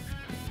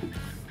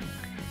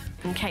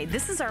 Okay,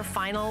 this is our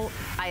final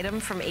item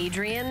from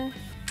Adrienne,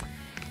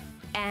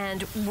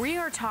 and we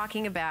are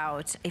talking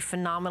about a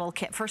phenomenal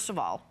kit. First of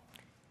all,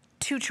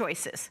 two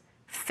choices,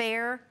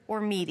 fair or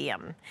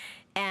medium.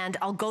 And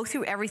I'll go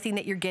through everything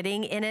that you're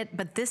getting in it,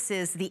 but this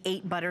is the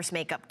 8 Butters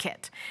makeup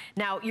kit.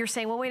 Now, you're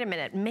saying, well, wait a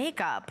minute,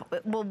 makeup?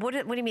 Well, what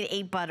do you mean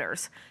 8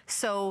 butters?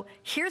 So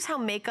here's how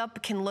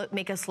makeup can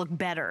make us look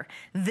better.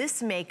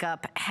 This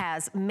makeup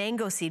has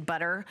mango seed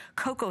butter,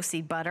 cocoa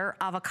seed butter,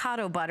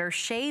 avocado butter,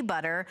 shea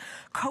butter,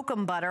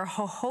 kokum butter,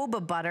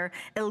 jojoba butter,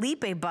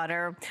 Elipe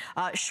butter,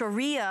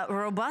 Sharia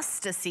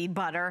robusta seed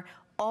butter,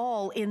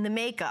 all in the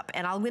makeup.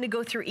 And I'm gonna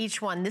go through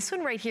each one. This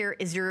one right here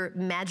is your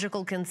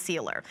magical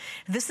concealer.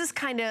 This is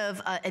kind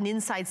of an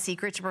inside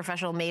secret to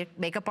professional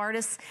makeup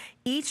artists.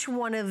 Each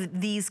one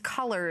of these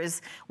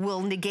colors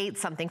will negate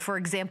something. For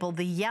example,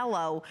 the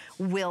yellow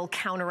will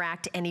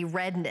counteract any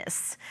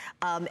redness.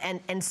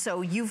 And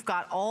so you've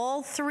got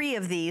all three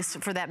of these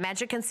for that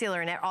magic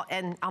concealer,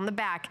 and on the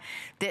back,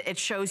 it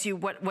shows you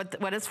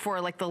what it's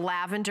for. Like the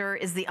lavender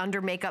is the under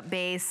makeup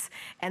base,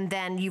 and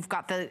then you've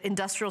got the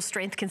industrial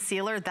strength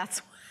concealer.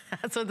 That's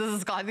what this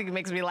is called. I think it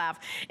makes me laugh.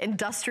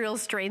 Industrial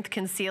strength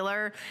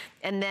concealer.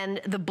 And then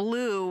the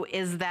blue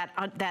is that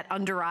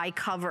under eye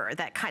cover,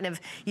 that kind of,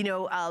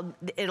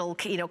 it'll,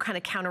 kind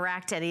of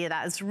counteract any of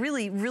that. It's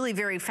really, really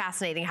very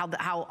fascinating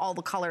how all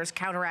the colors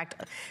counteract.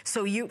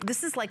 So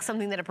this is like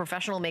something that a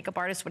professional makeup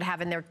artist would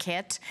have in their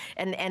kit.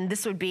 And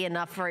this would be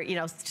enough for,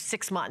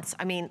 6 months.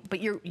 I mean,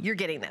 but you're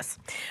getting this.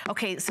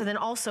 Okay, so then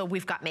also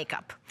we've got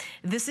makeup.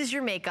 This is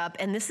your makeup,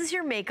 and this is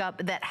your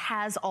makeup that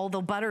has all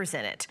the butters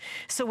in it.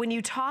 So when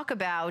you talk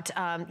about,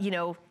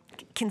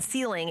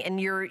 concealing, and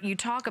you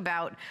talk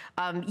about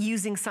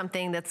using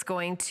something that's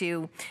going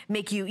to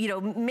make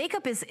you,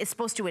 makeup is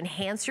supposed to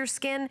enhance your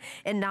skin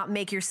and not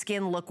make your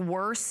skin look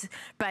worse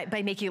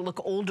by making it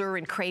look older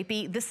and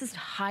crepey. This is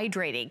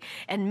hydrating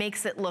and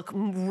makes it look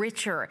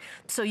richer.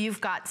 So you've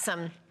got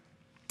some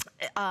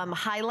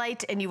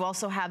highlight, and you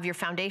also have your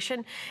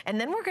foundation, and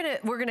then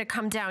we're gonna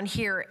come down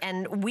here,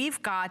 and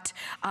we've got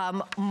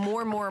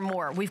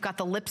more. We've got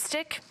the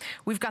lipstick,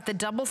 we've got the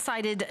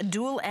double-sided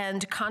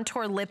dual-end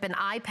contour lip and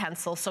eye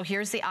pencil. So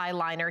here's the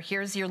eyeliner,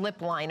 here's your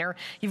lip liner.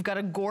 You've got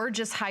a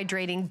gorgeous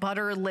hydrating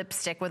butter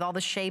lipstick with all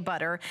the shea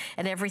butter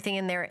and everything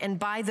in there. And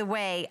by the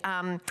way,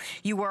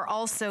 you are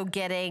also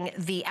getting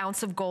the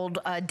Ounce of Gold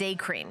day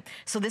cream.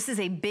 So this is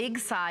a big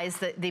size,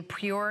 the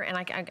pure, and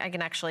I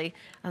can actually,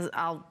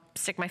 I'll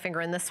stick my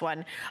finger in this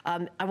one.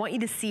 I want you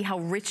to see how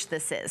rich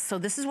this is. So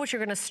this is what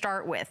you're gonna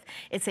start with.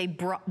 It's a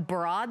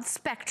broad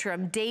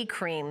spectrum day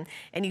cream,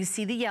 and you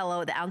see the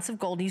yellow, the Ounce of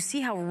Gold. You see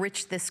how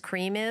rich this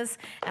cream is,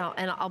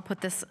 and I'll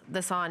put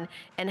this on,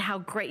 and how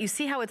great. You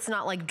see how it's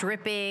not like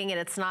dripping, and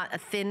it's not a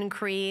thin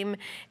cream,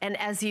 and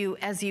as you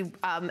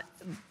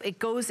it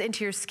goes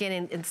into your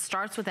skin and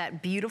starts with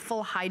that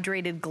beautiful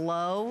hydrated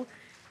glow.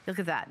 Look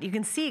at that. You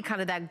can see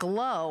kind of that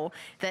glow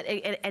that,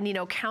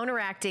 and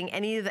counteracting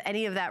any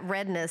of that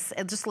redness.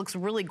 It just looks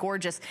really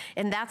gorgeous.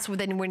 And that's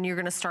then when you're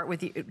going to start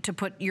to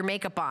put your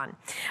makeup on.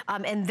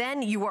 And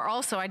then you are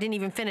also, I didn't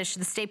even finish,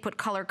 the Stay Put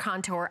Color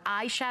Contour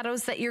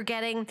eyeshadows that you're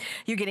getting.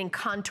 You're getting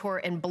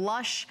contour and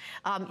blush.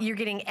 You're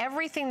getting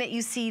everything that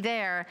you see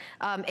there,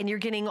 and you're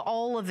getting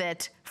all of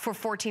it for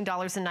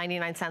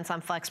 $14.99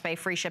 on FlexPay,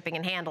 free shipping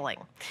and handling.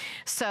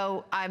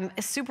 So I'm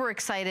super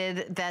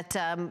excited that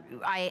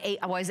I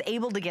was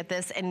able to get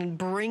this and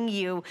bring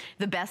you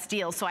the best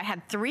deal. So I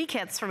had 3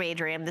 kits from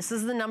Adrienne. This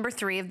is the number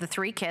 3 of the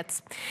 3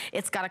 kits.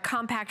 It's got a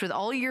compact with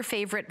all your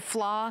favorite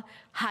flaw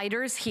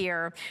hiders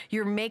here,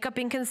 your makeup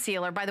and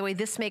concealer. By the way,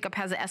 this makeup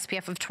has an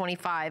SPF of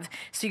 25.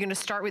 So you're gonna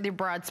start with your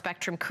broad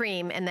spectrum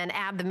cream and then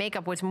add the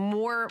makeup with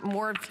more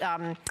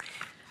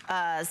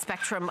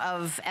spectrum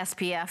of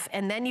SPF,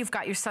 and then you've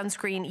got your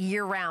sunscreen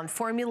year-round,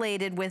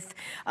 formulated with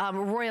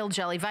royal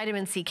jelly,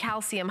 vitamin C,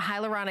 calcium,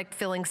 hyaluronic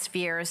filling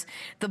spheres,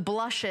 the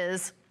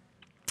blushes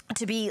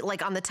to be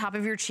like on the top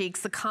of your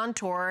cheeks, the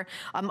contour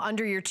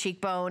under your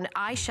cheekbone,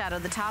 eyeshadow,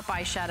 the top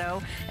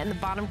eyeshadow, and the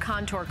bottom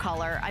contour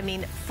color. I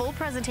mean, full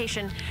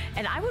presentation.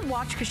 And I would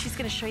watch, because she's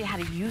gonna show you how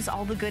to use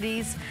all the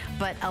goodies,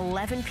 but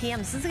 11 p.m.,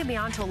 this is gonna be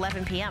on till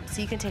 11 p.m., so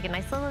you can take a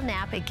nice little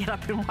nap and get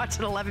up and watch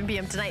at 11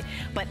 p.m. tonight.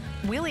 But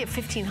we only have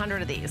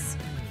 1,500 of these.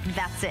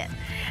 That's it.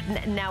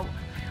 Now,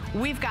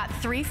 we've got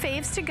 3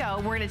 faves to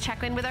go. We're gonna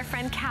check in with our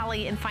friend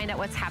Callie and find out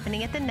what's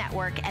happening at the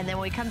network. And then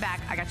when we come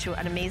back, I got you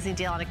an amazing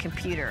deal on a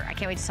computer. I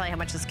can't wait to tell you how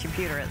much this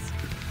computer is.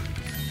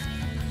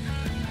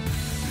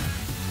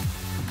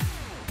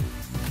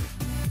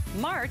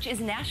 March is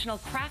National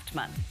Craft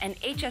Month, and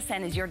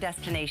HSN is your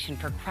destination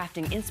for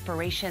crafting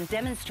inspiration,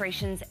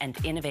 demonstrations, and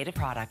innovative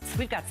products.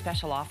 We've got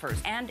special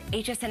offers and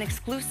HSN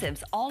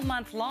exclusives all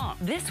month long.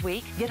 This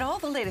week, get all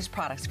the latest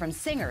products from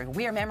Singer,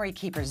 Wear Memory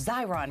Keepers,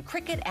 Xyron,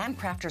 Cricut, and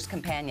Crafter's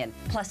Companion,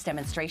 plus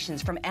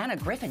demonstrations from Anna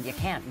Griffin you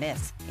can't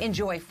miss.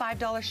 Enjoy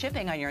 $5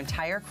 shipping on your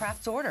entire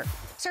crafts order.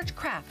 Search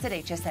crafts at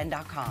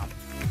hsn.com.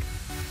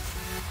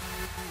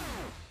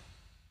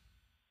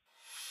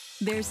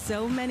 There's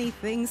so many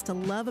things to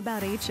love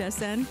about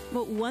HSN,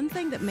 but one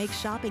thing that makes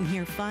shopping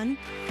here fun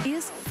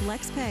is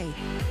FlexPay.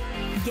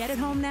 Get it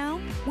home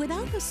now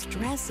without the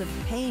stress of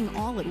paying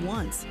all at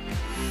once.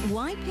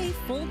 Why pay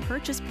full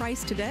purchase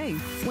price today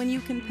when you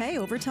can pay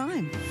over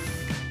time?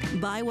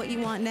 Buy what you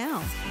want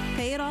now,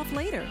 pay it off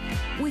later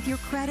with your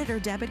credit or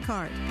debit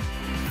card.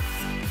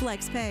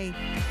 FlexPay.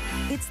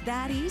 It's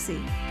that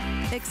easy.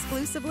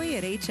 Exclusively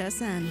at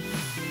HSN.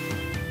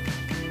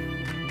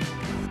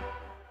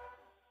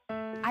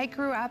 I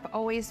grew up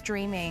always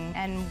dreaming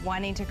and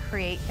wanting to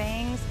create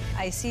things.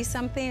 I see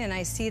something and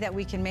I see that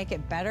we can make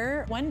it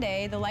better. One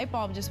day, the light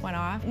bulb just went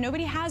off.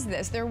 Nobody has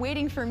this. They're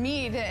waiting for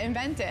me to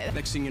invent it.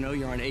 Next thing you know,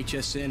 you're on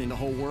HSN and the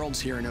whole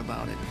world's hearing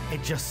about it.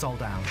 It just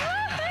sold out.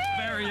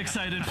 Very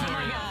excited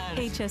for you.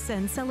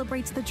 HSN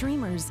celebrates the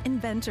dreamers,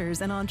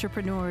 inventors, and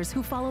entrepreneurs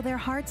who follow their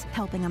hearts,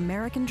 helping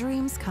American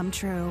dreams come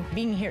true.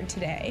 Being here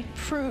today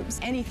proves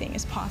anything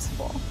is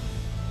possible.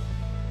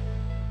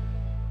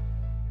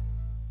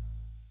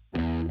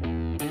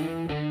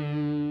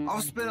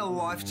 I've spent a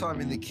lifetime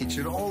in the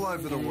kitchen all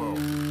over the world.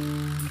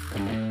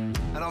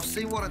 And I've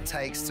seen what it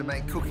takes to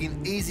make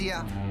cooking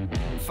easier,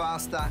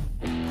 faster,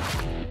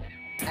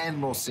 and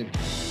more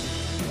simple.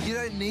 You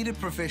don't need a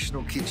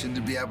professional kitchen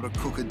to be able to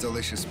cook a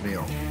delicious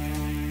meal.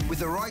 With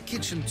the right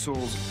kitchen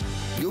tools,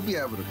 you'll be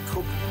able to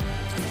cook,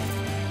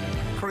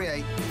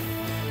 create,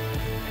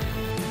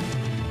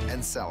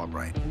 and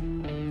celebrate.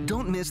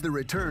 Don't miss the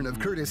return of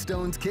Curtis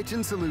Stone's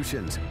Kitchen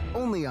Solutions,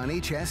 only on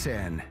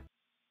HSN.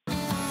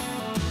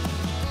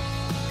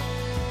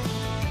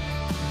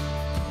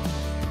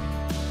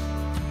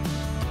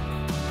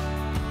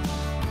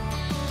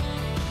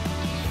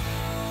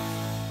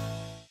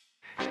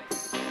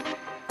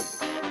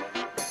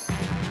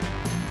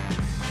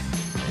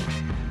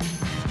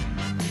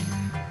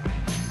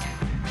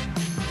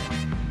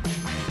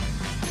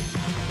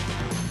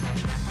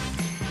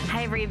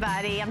 Hi,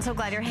 everybody. I'm so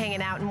glad you're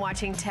hanging out and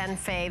watching 10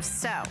 Faves.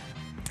 So,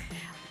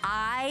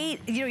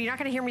 you're not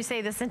going to hear me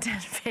say this in 10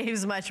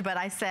 Faves much, but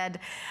I said,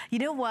 you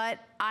know what?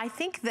 I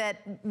think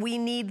that we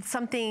need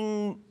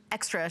something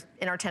extra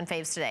in our 10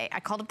 Faves today. I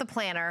called up the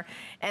planner,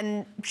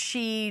 and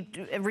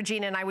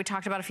Regina and we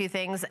talked about a few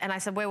things, and I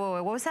said, wait,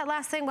 what was that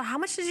last thing? Well, how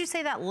much did you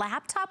say that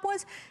laptop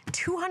was?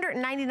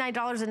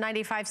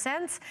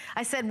 $299.95.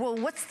 I said, well,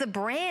 what's the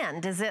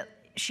brand? Is it?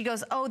 She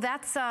goes, oh,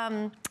 that's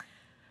a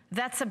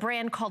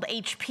brand called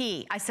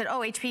HP. I said, oh,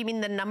 HP, you mean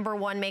the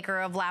 #1 maker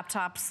of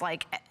laptops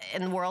like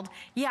in the world?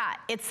 Yeah,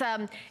 it's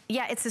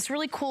this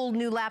really cool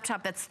new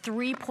laptop that's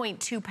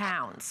 3.2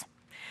 pounds.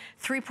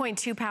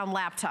 3.2 pound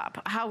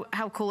laptop.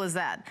 How cool is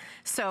that?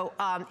 So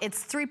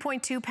it's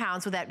 3.2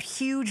 pounds with that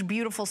huge,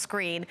 beautiful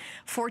screen,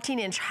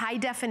 14-inch high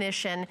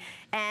definition.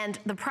 And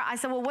I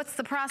said, well, what's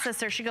the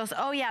processor? She goes,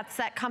 oh yeah, it's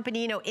that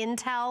company,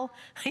 Intel,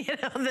 the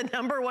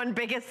 #1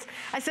 biggest.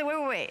 I said,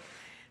 wait.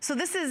 So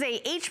this is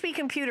a HP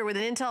computer with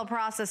an Intel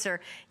processor.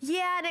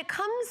 Yeah, and it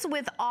comes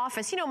with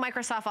Office,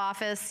 Microsoft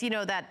Office,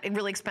 that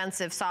really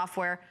expensive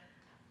software.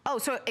 Oh,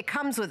 so it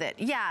comes with it.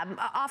 Yeah,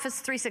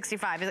 Office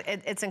 365,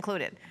 it's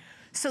included.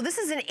 So this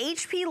is an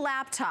HP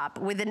laptop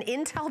with an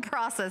Intel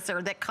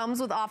processor that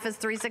comes with Office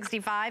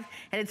 365,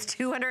 and it's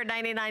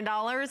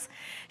 $299.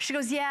 She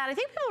goes, yeah, and I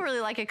think people really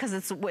like it because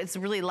it's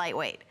really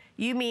lightweight.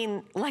 You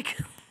mean like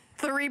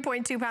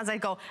 3.2 pounds. I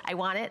go, I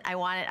want it.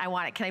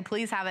 Can I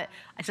please have it?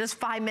 It's just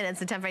 5 minutes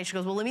and 10 minutes. She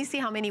goes, well, let me see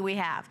how many we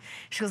have.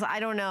 She goes, I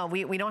don't know.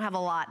 We don't have a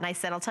lot. And I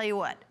said, I'll tell you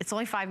what, it's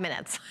only 5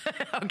 minutes.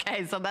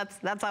 Okay, so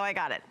that's how I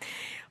got it.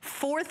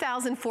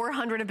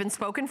 4,400 have been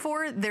spoken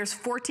for. There's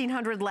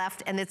 1,400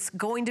 left, and it's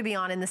going to be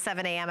on in the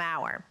 7 a.m.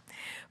 hour.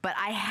 But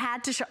I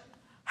had to show.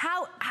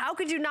 How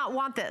could you not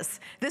want this?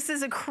 This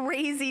is a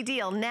crazy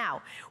deal.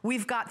 Now,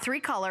 we've got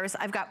 3 colors.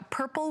 I've got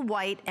purple,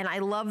 white, and I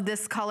love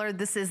this color.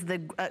 This is the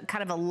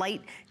kind of a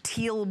light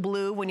teal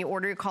blue. When you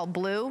order it, called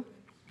blue.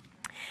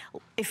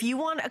 If you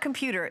want a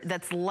computer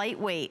that's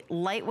lightweight,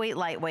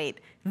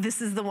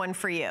 this is the one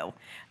for you.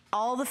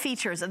 All the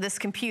features of this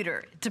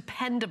computer,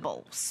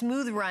 dependable,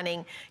 smooth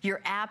running, your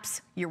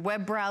apps, your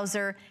web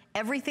browser,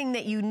 everything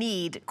that you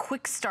need,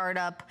 quick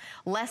startup,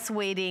 less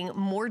waiting,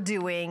 more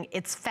doing.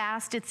 It's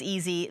fast, it's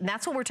easy, and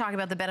that's what we're talking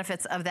about, the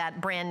benefits of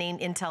that brand name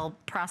Intel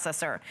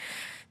processor.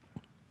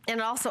 And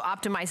it also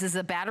optimizes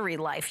the battery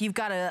life. You've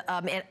got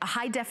a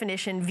high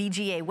definition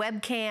VGA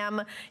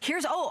webcam.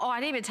 Here's, I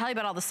didn't even tell you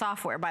about all the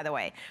software, by the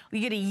way. You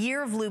get a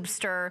year of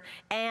Loopster,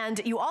 and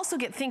you also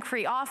get Think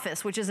Free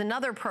Office, which is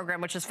another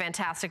program which is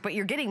fantastic, but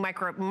you're getting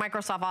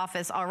Microsoft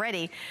Office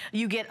already.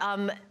 You get,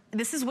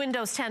 this is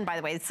Windows 10, by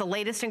the way. It's the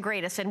latest and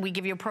greatest, and we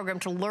give you a program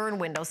to learn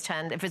Windows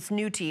 10 if it's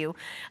new to you.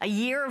 A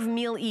year of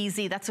Meal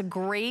Easy. That's a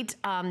great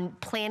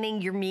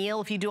planning your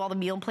meal. If you do all the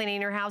meal planning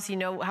in your house, you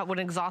know what an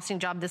exhausting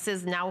job this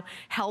is. Now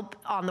help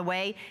on the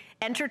way.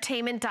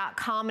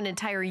 Entertainment.com, an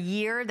entire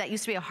year. That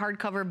used to be a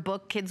hardcover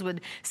book kids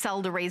would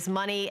sell to raise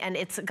money, and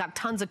it's got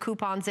tons of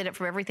coupons in it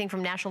from everything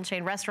from national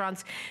chain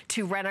restaurants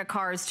to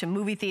rent-a-cars to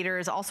movie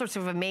theaters, all sorts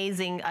of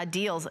amazing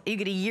deals. You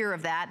get a year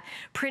of that.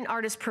 Print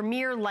Artist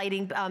Premier,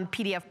 Lighting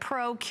PDF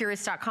Pro,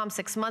 Curious.com,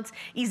 6 months,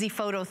 Easy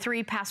Photo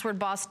 3, Password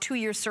Boss,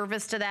 2-year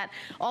service to that,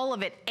 all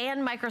of it,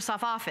 and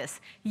Microsoft Office.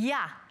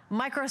 Yeah.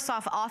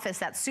 Microsoft Office,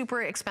 that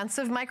super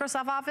expensive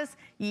Microsoft Office,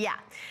 yeah.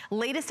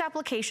 Latest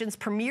applications,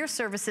 premier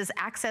services,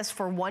 access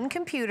for 1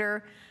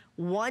 computer,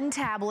 1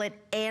 tablet,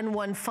 and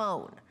 1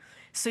 phone.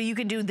 So you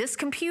can do this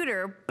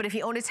computer, but if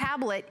you own a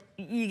tablet,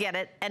 you get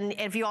it. And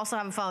if you also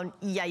have a phone,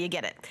 yeah, you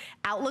get it.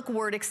 Outlook,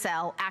 Word,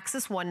 Excel,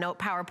 Access, OneNote,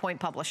 PowerPoint,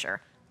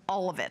 Publisher,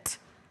 all of it.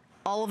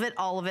 All of it,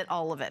 all of it,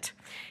 all of it.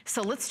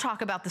 So let's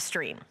talk about the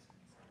stream.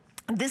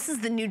 This is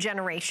the new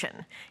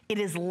generation. It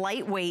is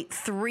lightweight,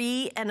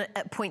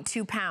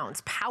 3.2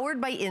 pounds, powered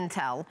by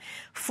Intel,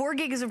 4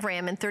 gigs of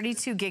RAM and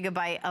 32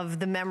 gigabyte of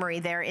the memory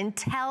there.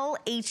 Intel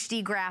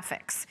HD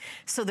graphics.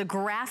 So the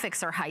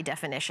graphics are high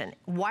definition.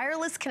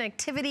 Wireless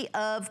connectivity,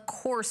 of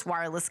course,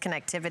 wireless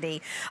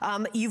connectivity.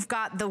 You've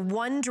got the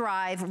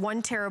OneDrive,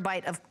 1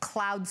 terabyte of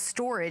cloud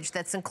storage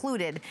that's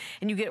included,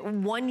 and you get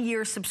 1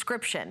 year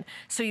subscription.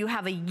 So you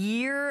have a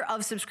year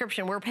of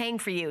subscription. We're paying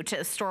for you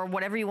to store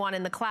whatever you want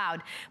in the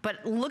cloud. But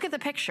look at the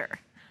picture.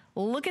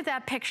 Look at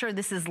that picture.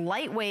 This is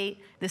lightweight.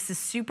 This is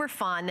super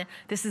fun.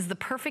 This is the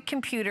perfect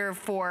computer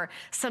for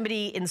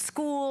somebody in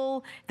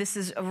school. This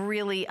is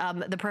really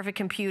the perfect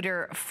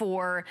computer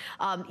for,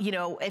 you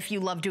know, if you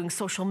love doing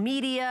social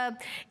media.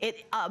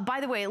 By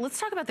the way, let's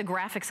talk about the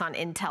graphics on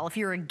Intel. If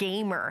you're a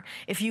gamer,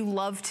 if you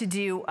love to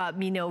do,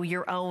 you know,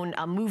 your own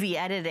movie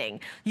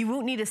editing, you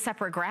won't need a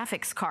separate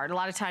graphics card. A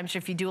lot of times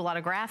if you do a lot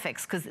of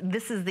graphics, because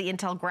this is the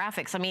Intel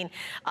graphics. I mean,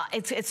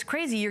 it's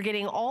crazy. You're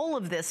getting all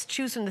of this.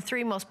 Choose from the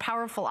 3 most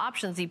powerful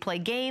options. You play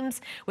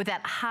games with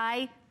that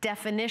high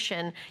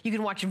definition. You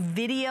can watch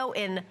video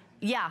in,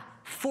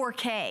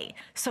 4K.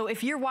 So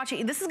if you're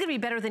watching, this is gonna be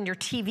better than your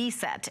TV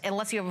set,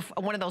 unless you have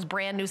one of those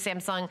brand new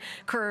Samsung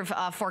Curve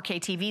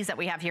 4K TVs that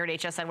we have here at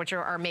HSN, which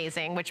are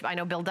amazing, which I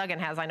know Bill Duggan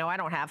has, I know I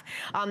don't have.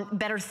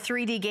 Better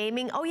 3D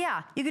gaming. Oh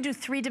yeah, you could do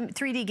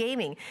 3D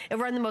gaming. It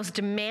runs the most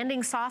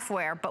demanding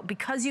software, but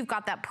because you've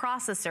got that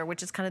processor,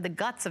 which is kind of the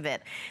guts of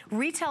it,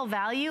 retail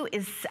value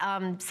is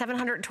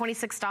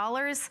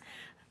 $726.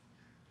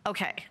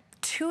 Okay,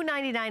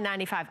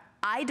 $299.95.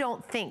 I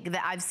don't think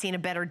that I've seen a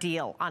better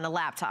deal on a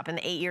laptop in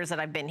the 8 years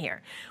that I've been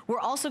here. We're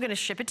also gonna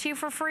ship it to you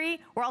for free.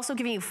 We're also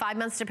giving you 5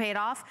 months to pay it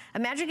off.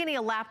 Imagine getting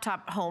a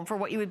laptop home for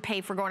what you would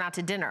pay for going out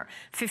to dinner,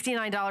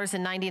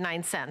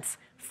 $59.99.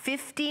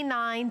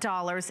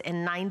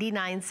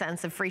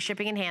 $59.99 of free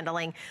shipping and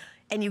handling,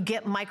 and you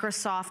get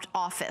Microsoft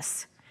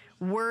Office.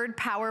 Word,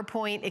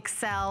 PowerPoint,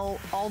 Excel,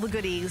 all the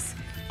goodies.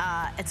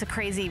 It's a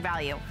crazy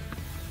value.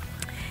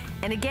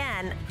 And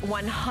again,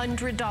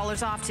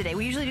 $100 off today.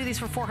 We usually do these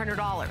for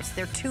 $400.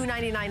 They're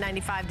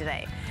 $299.95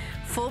 today.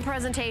 Full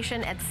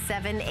presentation at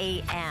 7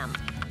 a.m.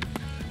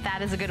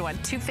 That is a good one.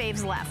 2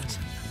 faves left.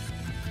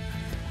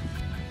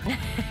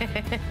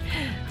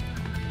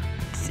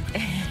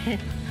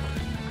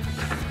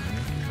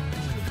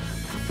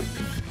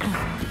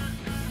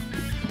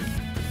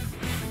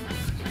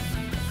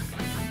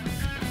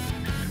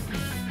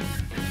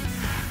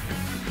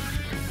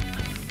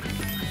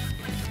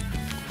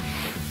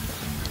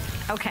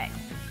 Okay,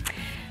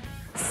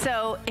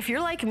 so if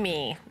you're like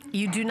me,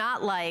 you do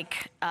not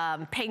like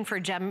paying for a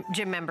gym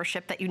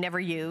membership that you never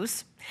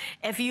use.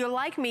 If you're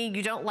like me,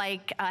 you don't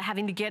like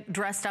having to get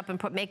dressed up and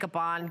put makeup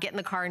on, get in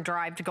the car and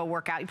drive to go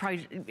work out. You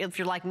probably, if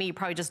you're like me, you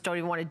probably just don't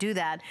even want to do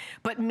that.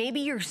 But maybe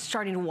you're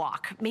starting to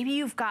walk. Maybe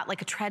you've got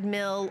like a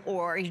treadmill,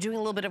 or you're doing a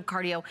little bit of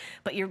cardio,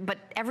 but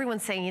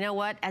everyone's saying, you know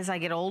what, as I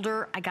get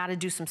older, I got to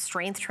do some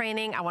strength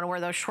training. I want to wear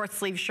those short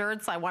sleeve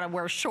shirts. I want to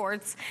wear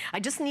shorts.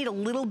 I just need a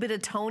little bit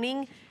of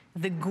toning.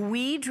 The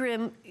GUI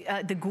Gym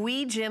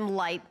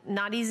Lite,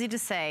 not easy to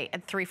say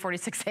at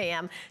 3:46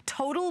 a.m.,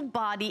 total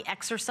body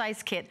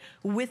exercise kit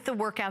with the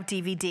workout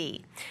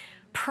DVD.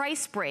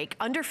 Price break,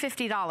 under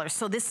 $50.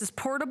 So this is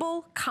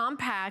portable,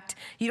 compact.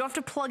 You don't have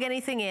to plug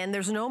anything in.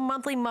 There's no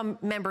monthly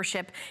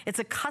membership. It's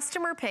a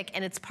customer pick,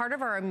 and it's part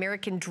of our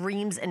American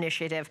Dreams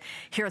initiative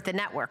here at the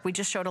network. We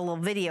just showed a little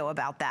video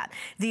about that.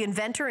 The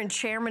inventor and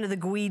chairman of the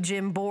GUI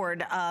Gym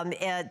board,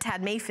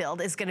 Tad Mayfield,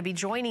 is going to be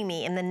joining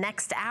me in the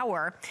next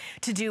hour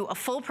to do a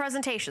full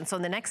presentation. So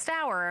in the next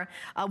hour,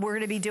 we're going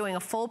to be doing a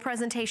full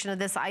presentation of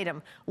this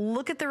item.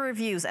 Look at the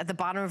reviews at the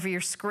bottom of your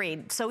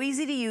screen. So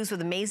easy to use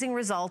with amazing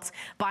results.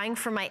 Buying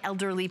for my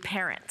elderly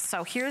parents.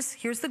 So here's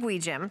the GUI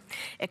Gym.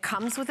 It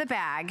comes with a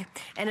bag,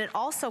 and it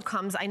also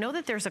comes, I know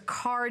that there's a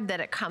card that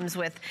it comes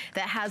with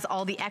that has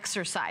all the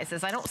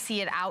exercises. I don't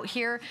see it out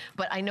here,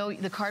 but I know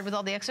the card with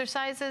all the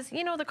exercises.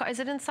 You know,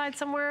 is it inside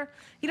somewhere?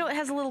 You know, it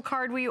has a little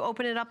card where you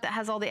open it up that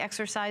has all the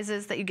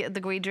exercises that you get at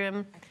the GUI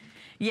Gym.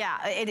 Yeah,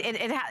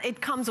 it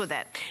comes with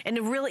it, and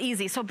it's real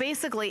easy. So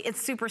basically, it's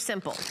super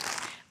simple.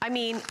 I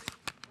mean,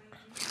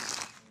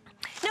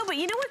 no, but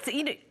you know what's,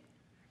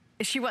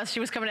 she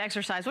was coming to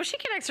exercise. Well, she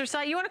can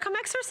exercise. You want to come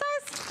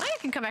exercise? I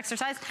can come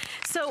exercise.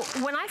 So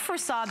when I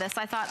first saw this,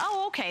 I thought,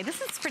 oh, okay,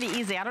 this is pretty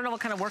easy. I don't know what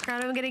kind of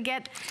workout I'm going to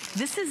get.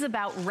 This is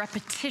about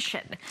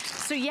repetition.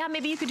 So yeah,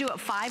 maybe you could do it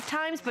 5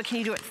 times, but can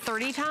you do it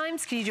 30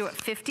 times? Can you do it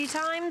 50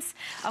 times?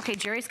 Okay,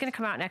 Jerry's going to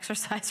come out and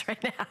exercise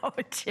right now,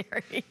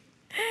 Jerry.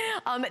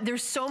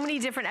 There's so many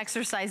different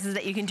exercises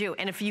that you can do,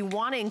 and if you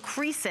want to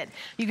increase it,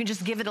 you can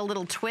just give it a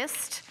little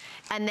twist,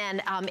 and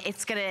then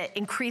it's gonna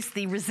increase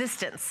the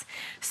resistance.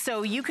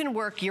 So you can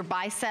work your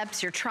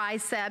biceps, your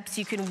triceps,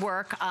 you can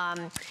work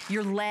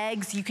your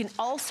legs, you can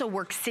also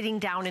work sitting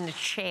down in a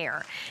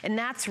chair. And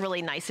that's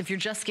really nice if you're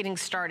just getting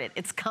started.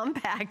 It's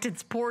compact,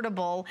 it's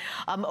portable,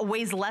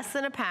 weighs less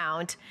than a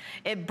pound.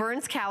 It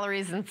burns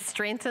calories and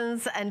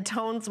strengthens and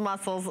tones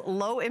muscles,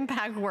 low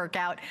impact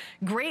workout.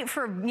 Great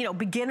for, you know,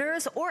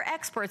 beginners or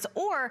experts,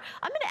 or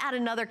I'm gonna add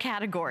another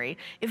category.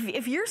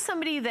 If you're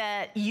somebody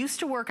that used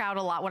to work out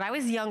a lot, when I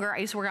was younger, I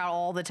used to work out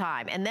all the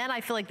time. And then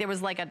I feel like there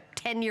was like a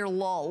 10-year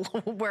lull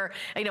where,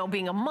 you know,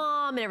 being a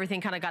mom and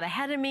everything kind of got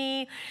ahead of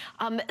me.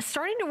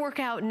 Starting to work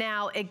out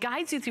now, it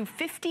guides you through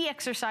 50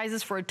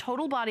 exercises for a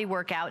total body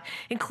workout,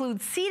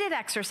 includes seated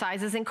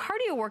exercises and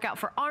cardio workout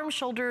for arms,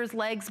 shoulders,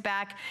 legs,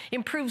 back,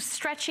 improves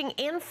stretching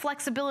and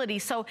flexibility.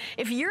 So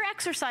if you're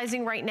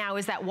exercising right now,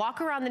 is that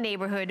walk around the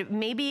neighborhood,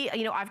 maybe,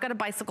 you know, I've got a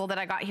bicycle that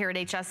I got here at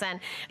HSN,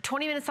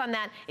 20 minutes on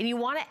that, and you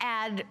want to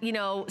add, you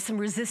know, some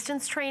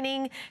resistance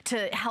training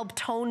to help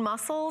tone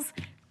muscles,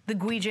 the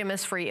GUI Gym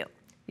is for you.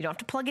 You don't have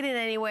to plug it in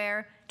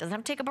anywhere. It doesn't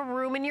have to take up a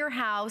room in your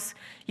house.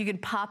 You can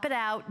pop it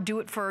out, do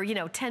it for, you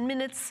know, 10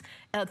 minutes,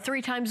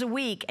 3 times a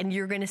week, and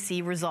you're gonna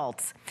see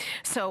results.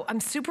 So I'm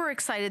super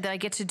excited that I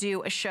get to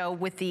do a show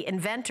with the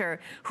inventor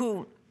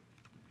who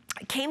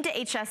came to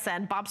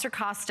HSN. Bob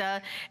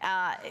Circosta,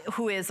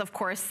 who is, of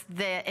course,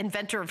 the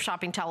inventor of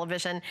shopping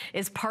television,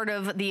 is part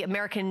of the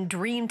American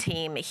Dream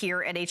Team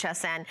here at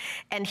HSN.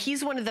 And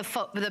he's one of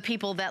the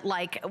people that,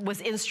 like, was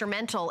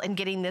instrumental in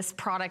getting this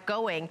product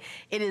going.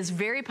 It is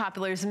very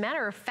popular. As a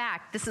matter of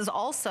fact, this is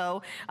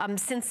also,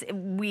 since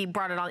we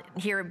brought it on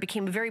here, it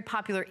became a very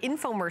popular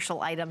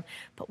infomercial item,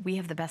 but we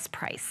have the best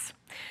price.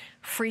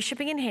 Free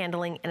shipping and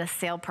handling and a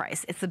sale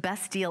price. It's the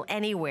best deal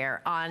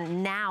anywhere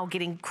on now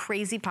getting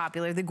crazy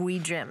popular, the GUI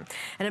Gym.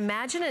 And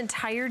imagine an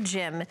entire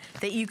gym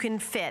that you can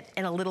fit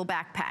in a little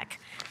backpack.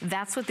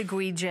 That's what the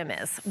GUI Gym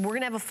is. We're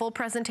gonna have a full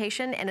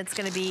presentation and it's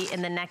gonna be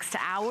in the next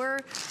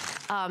hour.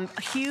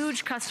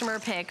 Huge customer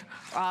pick.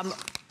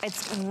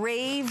 It's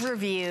rave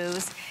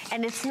reviews,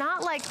 and it's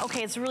not like,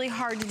 okay, it's really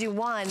hard to do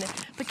one,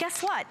 but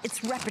guess what?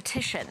 It's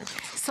repetition.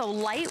 So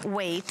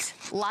lightweight,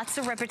 lots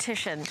of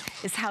repetition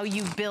is how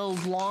you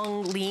build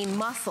long, lean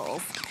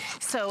muscles.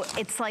 So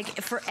it's like,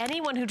 for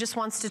anyone who just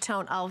wants to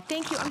tone, oh,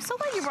 thank you. I'm so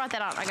glad you brought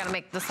that out. I gotta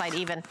make the side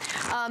even.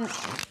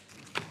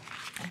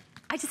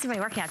 I just did my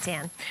workout,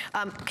 Dan.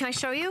 Can I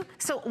show you?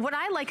 So what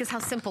I like is how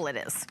simple it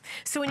is.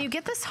 So when you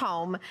get this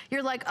home,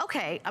 you're like,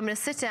 okay, I'm gonna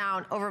sit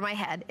down over my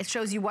head. It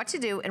shows you what to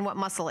do and what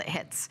muscle it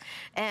hits.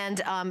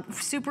 And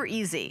super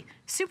easy,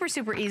 super,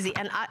 super easy.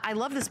 And I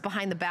love this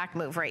behind the back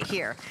move right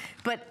here.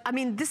 But I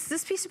mean,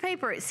 this piece of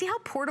paper, see how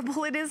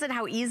portable it is and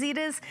how easy it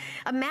is?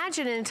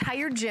 Imagine an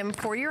entire gym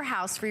for your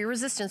house, for your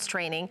resistance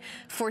training,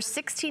 for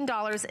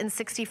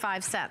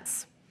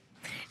 $16.65.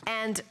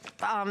 And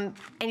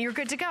you're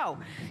good to go.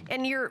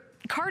 And your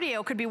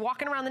cardio could be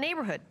walking around the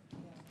neighborhood.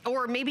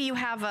 Or maybe you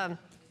have a,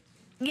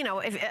 you know,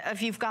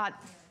 if you've got,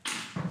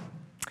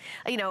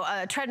 you know,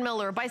 a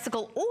treadmill or a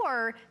bicycle,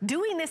 or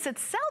doing this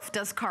itself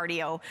does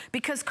cardio,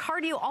 because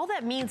cardio, all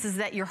that means is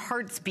that your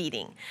heart's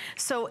beating.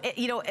 So,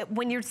 you know,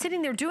 when you're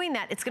sitting there doing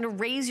that, it's gonna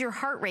raise your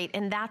heart rate,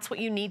 and that's what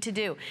you need to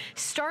do.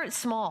 Start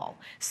small,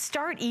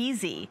 start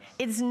easy.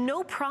 It's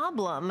no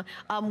problem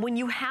when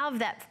you have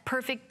that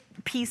perfect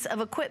piece of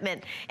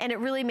equipment, and it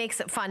really makes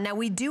it fun. Now,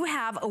 we do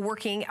have a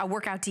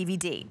workout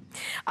DVD.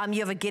 You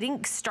have a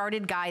getting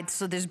started guide,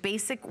 so there's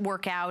basic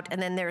workout,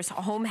 and then there's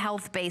home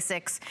health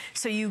basics.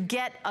 So you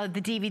get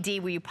the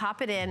DVD where you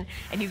pop it in,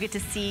 and you get to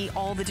see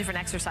all the different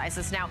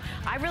exercises. Now,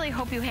 I really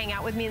hope you hang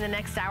out with me in the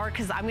next hour,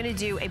 because I'm gonna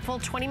do a full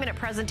 20-minute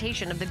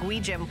presentation of the GUI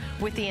Gym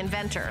with the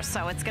inventor,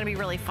 so it's gonna be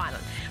really fun.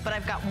 But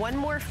I've got one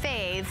more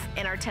fave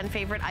in our 10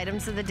 favorite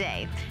items of the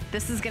day.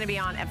 This is gonna be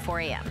on at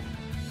 4 a.m.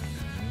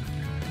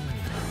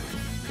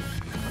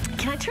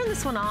 Can I turn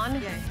this one on?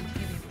 Yeah.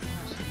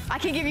 I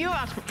can give you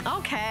a,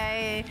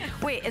 okay.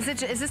 Wait, is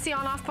this the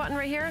on-off button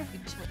right here?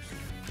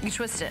 You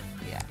twist it?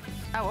 Yeah.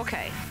 Oh,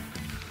 okay.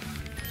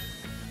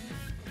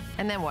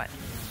 And then what?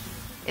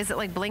 Is it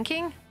like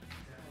blinking?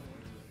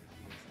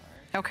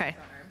 Okay.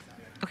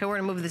 Okay, we're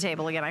gonna move the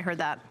table again, I heard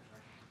that.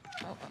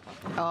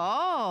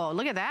 Oh,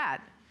 look at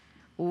that.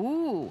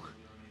 Ooh.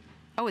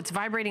 Oh, it's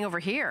vibrating over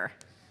here.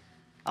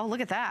 Oh,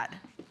 look at that.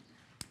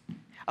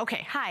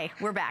 Okay, hi,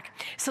 we're back.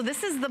 So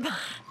this is the,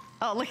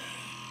 oh, look,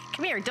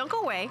 come here, don't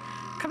go away.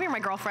 Come here, my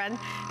girlfriend.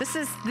 This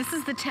is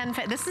the 10,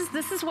 this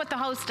is what the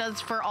host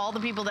does for all the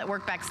people that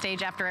work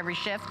backstage after every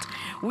shift.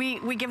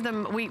 We give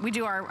them, we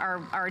do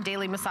our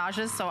daily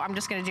massages, so I'm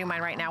just gonna do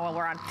mine right now while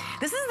we're on.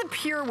 This is the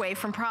Pure Wave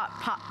from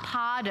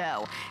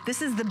Pado.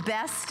 This is the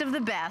best of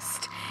the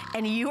best,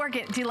 and you are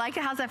getting, do you like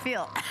it? How's that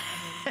feel?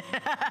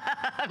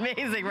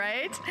 Amazing,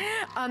 right?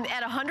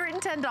 At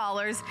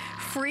 $110,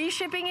 free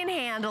shipping and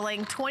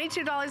handling,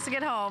 $22 to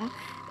get home.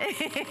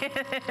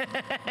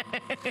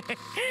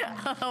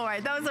 All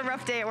right, that was a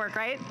rough day at work,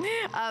 right?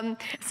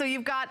 So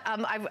you've got,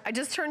 I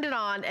just turned it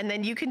on, and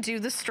then you can do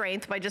the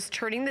strength by just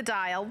turning the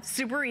dial.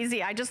 Super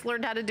easy. I just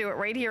learned how to do it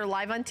right here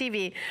live on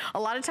TV. A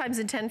lot of times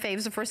in 10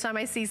 Faves, the first time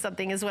I see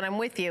something is when I'm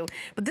with you.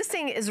 But this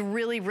thing is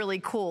really, really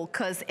cool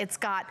because it's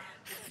got,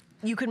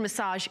 you can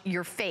massage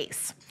your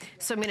face.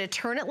 So I'm gonna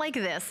turn it like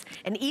this,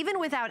 and even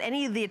without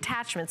any of the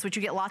attachments, which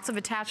you get lots of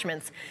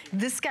attachments,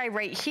 this guy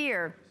right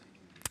here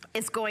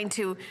is going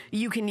to,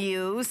 you can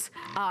use,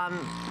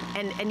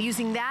 and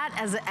using that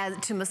as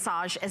to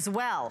massage as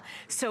well.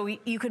 So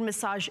you can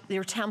massage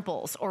your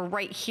temples or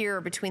right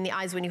here between the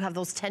eyes when you have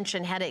those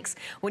tension headaches,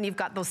 when you've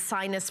got those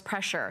sinus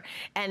pressure.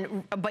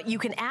 But you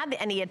can add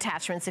any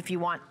attachments if you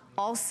want.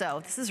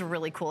 Also, this is a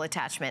really cool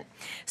attachment.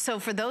 So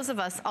for those of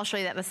us, I'll show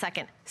you that in a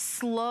second,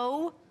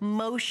 slow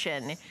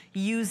motion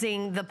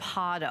using the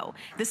Pado.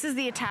 This is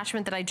the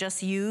attachment that I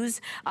just used.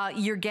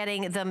 You're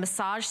getting the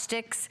massage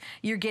sticks,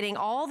 you're getting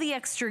all the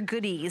extra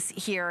goodies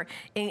here,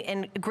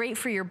 and great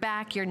for your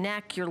back, your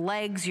neck, your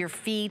legs, your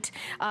feet.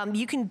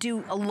 You can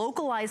do a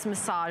localized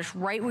massage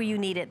right where you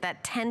need it,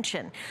 that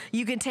tension.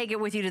 You can take it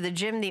with you to the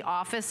gym, the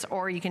office,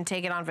 or you can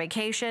take it on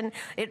vacation.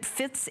 It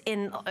fits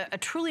in a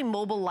truly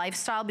mobile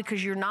lifestyle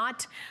because you're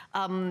not,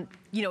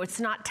 you know, it's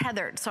not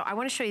tethered. So I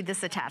want to show you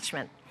this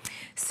attachment.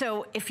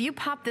 So if you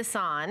pop this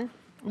on,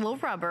 little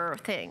rubber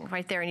thing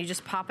right there, and you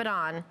just pop it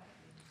on,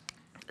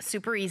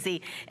 super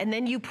easy, and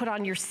then you put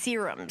on your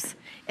serums,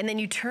 and then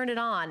you turn it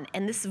on,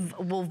 and this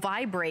will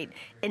vibrate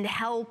and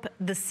help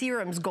the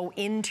serums go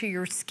into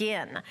your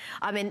skin.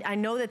 I mean, I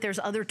know that there's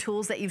other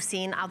tools that you've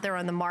seen out there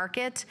on the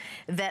market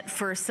that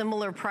for a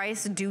similar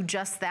price do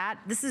just that.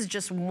 This is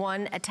just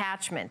one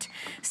attachment.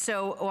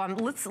 So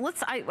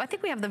I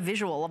think we have the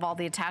visual of all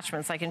the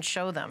attachments. I can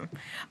show them.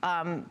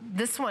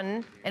 This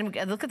one, and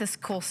look at this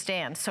cool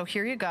stand. So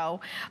here you go,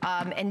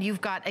 and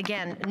you've got,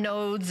 again,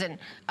 nodes and,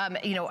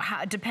 you know,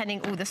 depending,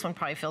 ooh, this one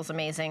probably feels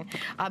amazing.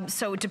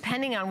 So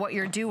depending on what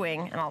you're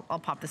doing, and I'll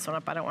pop this one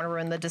up, I don't want to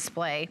ruin the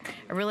display.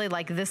 I really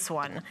like this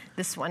one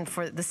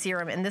for the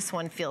serum, and this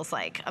one feels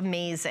like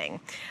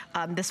amazing.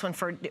 This one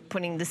for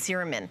putting the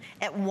serum in.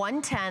 At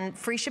 $110,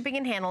 free shipping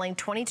and handling,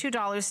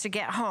 $22 to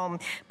get home.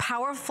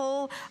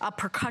 Powerful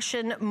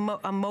percussion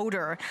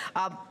motor,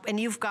 and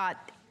you've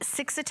got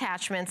 6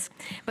 attachments,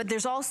 but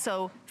there's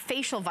also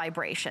facial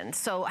vibration.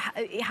 So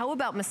how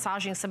about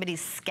massaging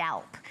somebody's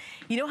scalp?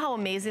 You know how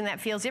amazing that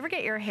feels? You ever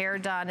get your hair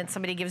done and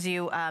somebody gives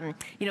you,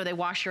 you know, they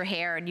wash your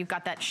hair and you've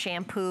got that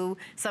shampoo,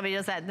 somebody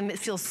does that, it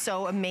feels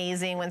so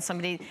amazing when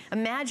somebody,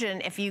 imagine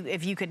if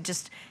you could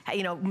just,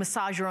 you know,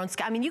 massage your own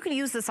scalp. I mean, you can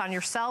use this on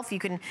yourself, you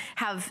can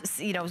have,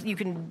 you know, you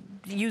can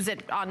use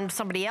it on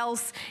somebody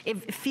else.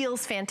 It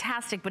feels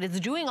fantastic, but it's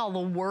doing all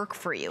the work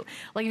for you.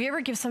 Like if you ever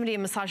give somebody a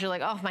massage, you're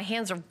like, oh, my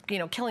hands are, you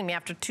know, killing me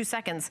after 2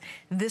 seconds.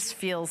 This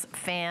feels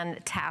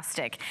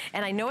fantastic.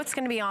 And I know it's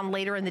gonna be on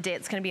later in the day.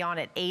 It's gonna be on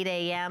at 8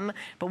 a.m.,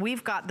 but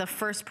we've got the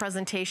first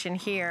presentation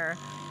here.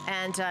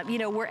 And, you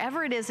know,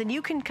 wherever it is, and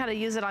you can kind of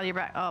use it on your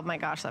back. Oh my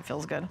gosh, that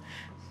feels good.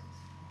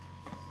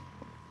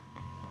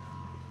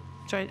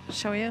 Should I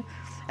show you?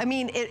 I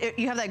mean,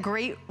 you have that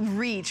great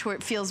reach where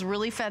it feels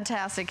really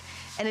fantastic,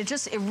 and it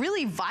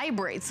really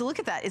vibrates. So look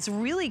at that. It's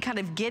really kind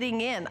of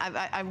getting in.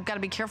 I've got to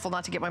be careful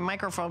not to get my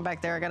microphone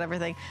back there. I got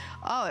everything.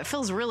 Oh, it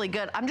feels really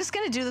good. I'm just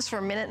going to do this for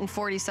 1 minute and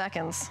 40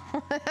 seconds.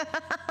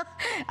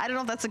 I don't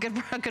know if that's a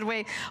good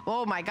way.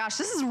 Oh my gosh,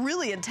 this is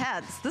really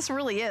intense. This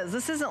really is.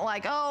 This isn't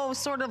like, oh,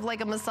 sort of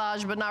like a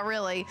massage, but not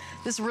really.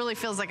 This really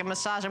feels like a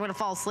massage. I'm going to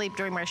fall asleep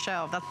during my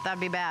show. That'd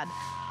be bad.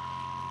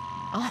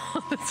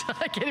 Oh,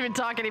 I can't even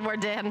talk anymore,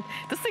 Dan.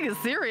 This thing is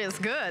serious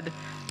good.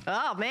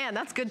 Oh man,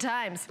 that's good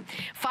times.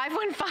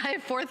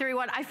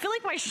 515-431. I feel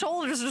like my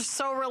shoulders are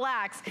so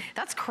relaxed.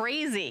 That's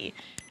crazy.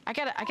 I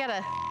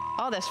gotta,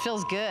 oh, this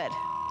feels good.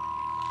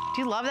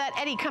 Do you love that?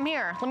 Eddie, come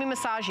here. Let me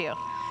massage you.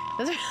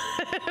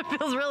 It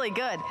feels really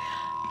good.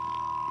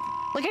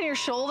 Look at your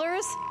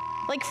shoulders.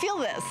 Like, feel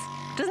this.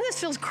 Doesn't this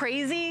feel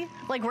crazy?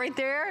 Like right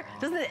there?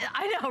 Doesn't it?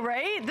 I know,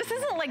 right? This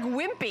isn't like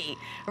wimpy,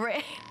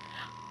 right?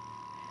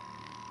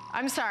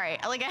 I'm sorry,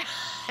 like I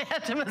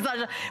had to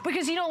massage,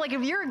 because you know, like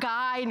if you're a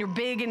guy and you're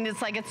big and it's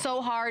like, it's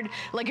so hard,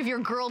 like if you're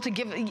a girl to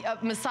give a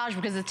massage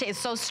because it's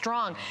so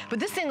strong,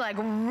 but this thing like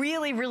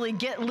really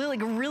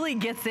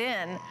gets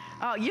in.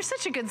 Oh, you're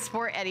such a good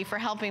sport, Eddie, for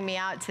helping me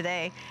out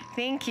today.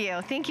 Thank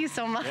you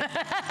so much.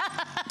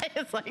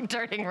 It's like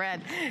turning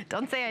red.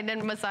 Don't say I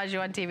didn't massage you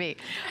on TV.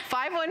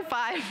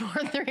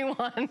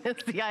 515-431 is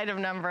the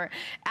item number.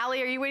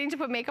 Allie, are you waiting to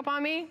put makeup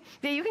on me?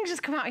 Yeah, you can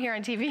just come out here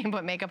on TV and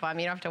put makeup on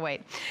me. You don't have to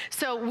wait.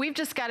 So we've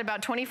just got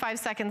about 25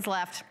 seconds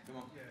left.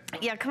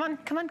 Yeah, come on.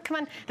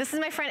 This is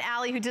my friend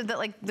Allie who did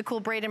the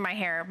cool braid in my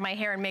hair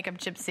and makeup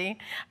gypsy.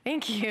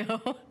 Thank you.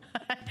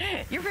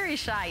 You're very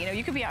shy. You know,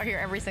 you could be out here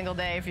every single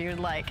day if you'd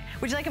like.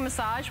 Would you like a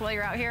massage while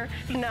you're out here?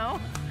 No?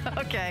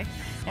 Okay.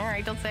 All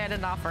right, don't say I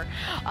didn't offer.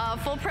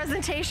 Full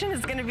presentation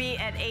is going to be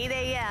at 8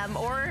 a.m.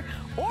 or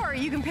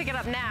you can pick it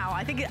up now.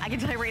 I think I can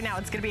tell you right now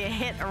it's going to be a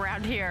hit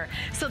around here.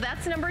 So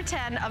that's number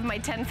 10 of my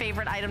 10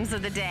 favorite items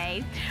of the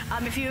day.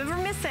 If you ever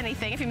miss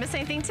anything, if you miss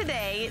anything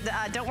today,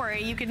 don't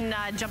worry. You can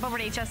jump over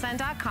to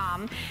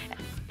hsn.com.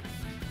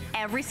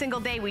 Every single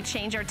day we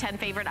change our 10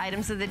 favorite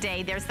items of the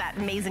day. There's that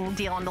amazing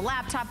deal on the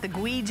laptop, the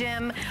GUI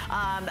Gym,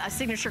 a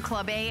Signature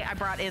Club A. I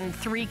brought in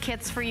 3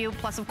 kits for you,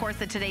 plus of course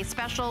the Today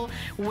Special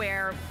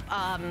where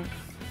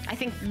I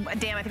think,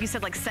 Dan, I think you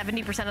said like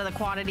 70% of the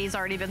quantity's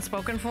already been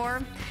spoken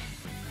for.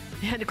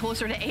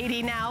 Closer to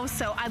 80 now,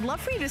 so I'd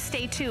love for you to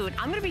stay tuned.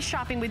 I'm gonna be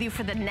shopping with you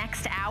for the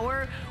next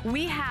hour.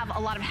 We have a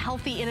lot of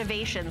healthy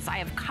innovations. I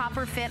have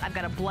Copper Fit, I've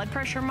got a blood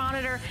pressure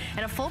monitor,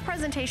 and a full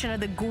presentation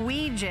of the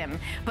GUI Gym.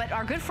 But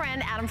our good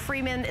friend Adam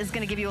Freeman is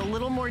gonna give you a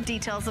little more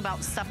details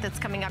about stuff that's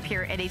coming up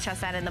here at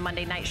HSN in the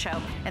Monday Night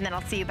Show, and then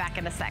I'll see you back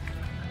in a sec.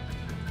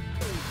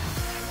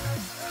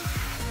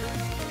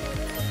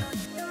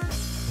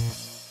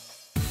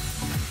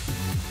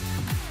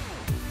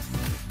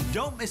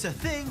 Don't miss a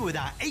thing with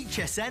our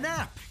HSN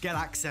app. Get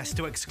access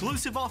to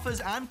exclusive offers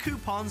and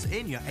coupons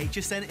in your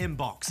HSN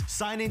inbox.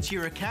 Sign into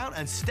your account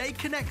and stay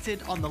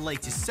connected on the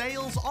latest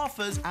sales,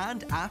 offers,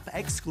 and app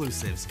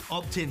exclusives.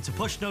 Opt in to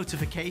push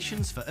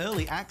notifications for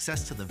early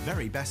access to the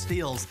very best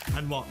deals.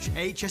 And watch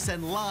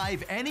HSN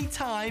Live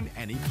anytime,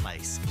 any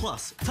place.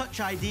 Plus, Touch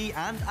ID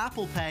and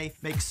Apple Pay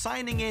make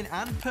signing in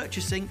and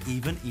purchasing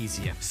even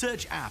easier.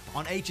 Search app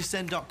on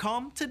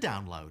hsn.com to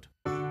download.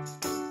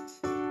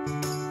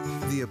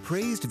 The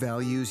appraised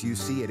values you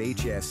see at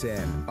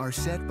HSN are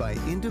set by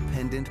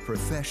independent,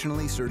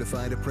 professionally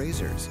certified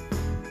appraisers.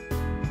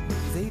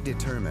 They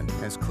determine,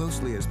 as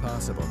closely as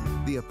possible,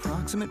 the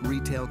approximate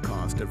retail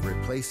cost of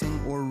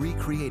replacing or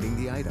recreating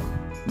the item,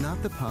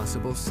 not the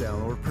possible sell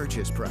or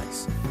purchase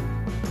price.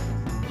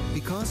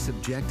 Because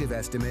subjective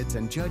estimates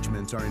and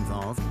judgments are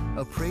involved,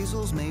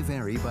 appraisals may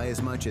vary by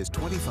as much as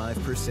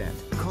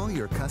 25%. Call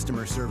your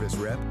customer service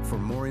rep for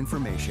more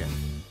information.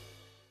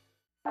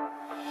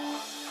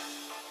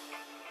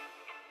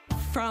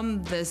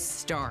 From the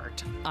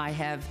start, I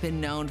have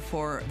been known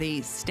for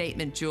the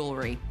statement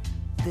jewelry.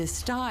 The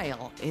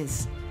style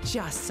is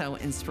just so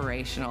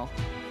inspirational.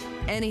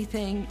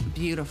 Anything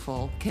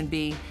beautiful can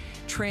be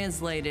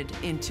translated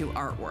into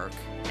artwork,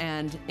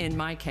 and in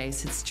my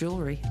case, it's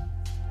jewelry.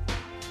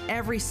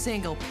 Every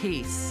single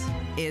piece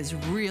is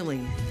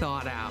really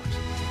thought out.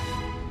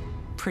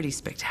 Pretty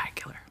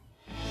spectacular.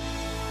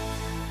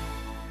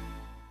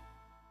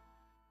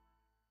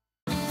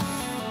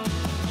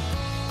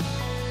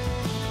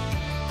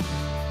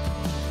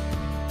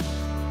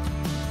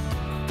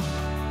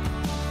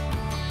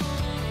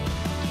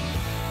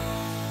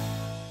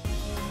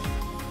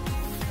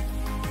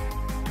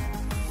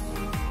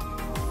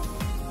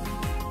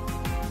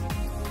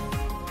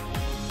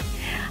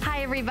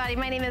 Everybody,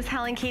 my name is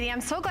Helen Keating. I'm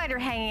so glad you're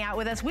hanging out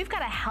with us. We've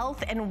got a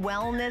health and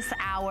wellness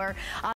hour.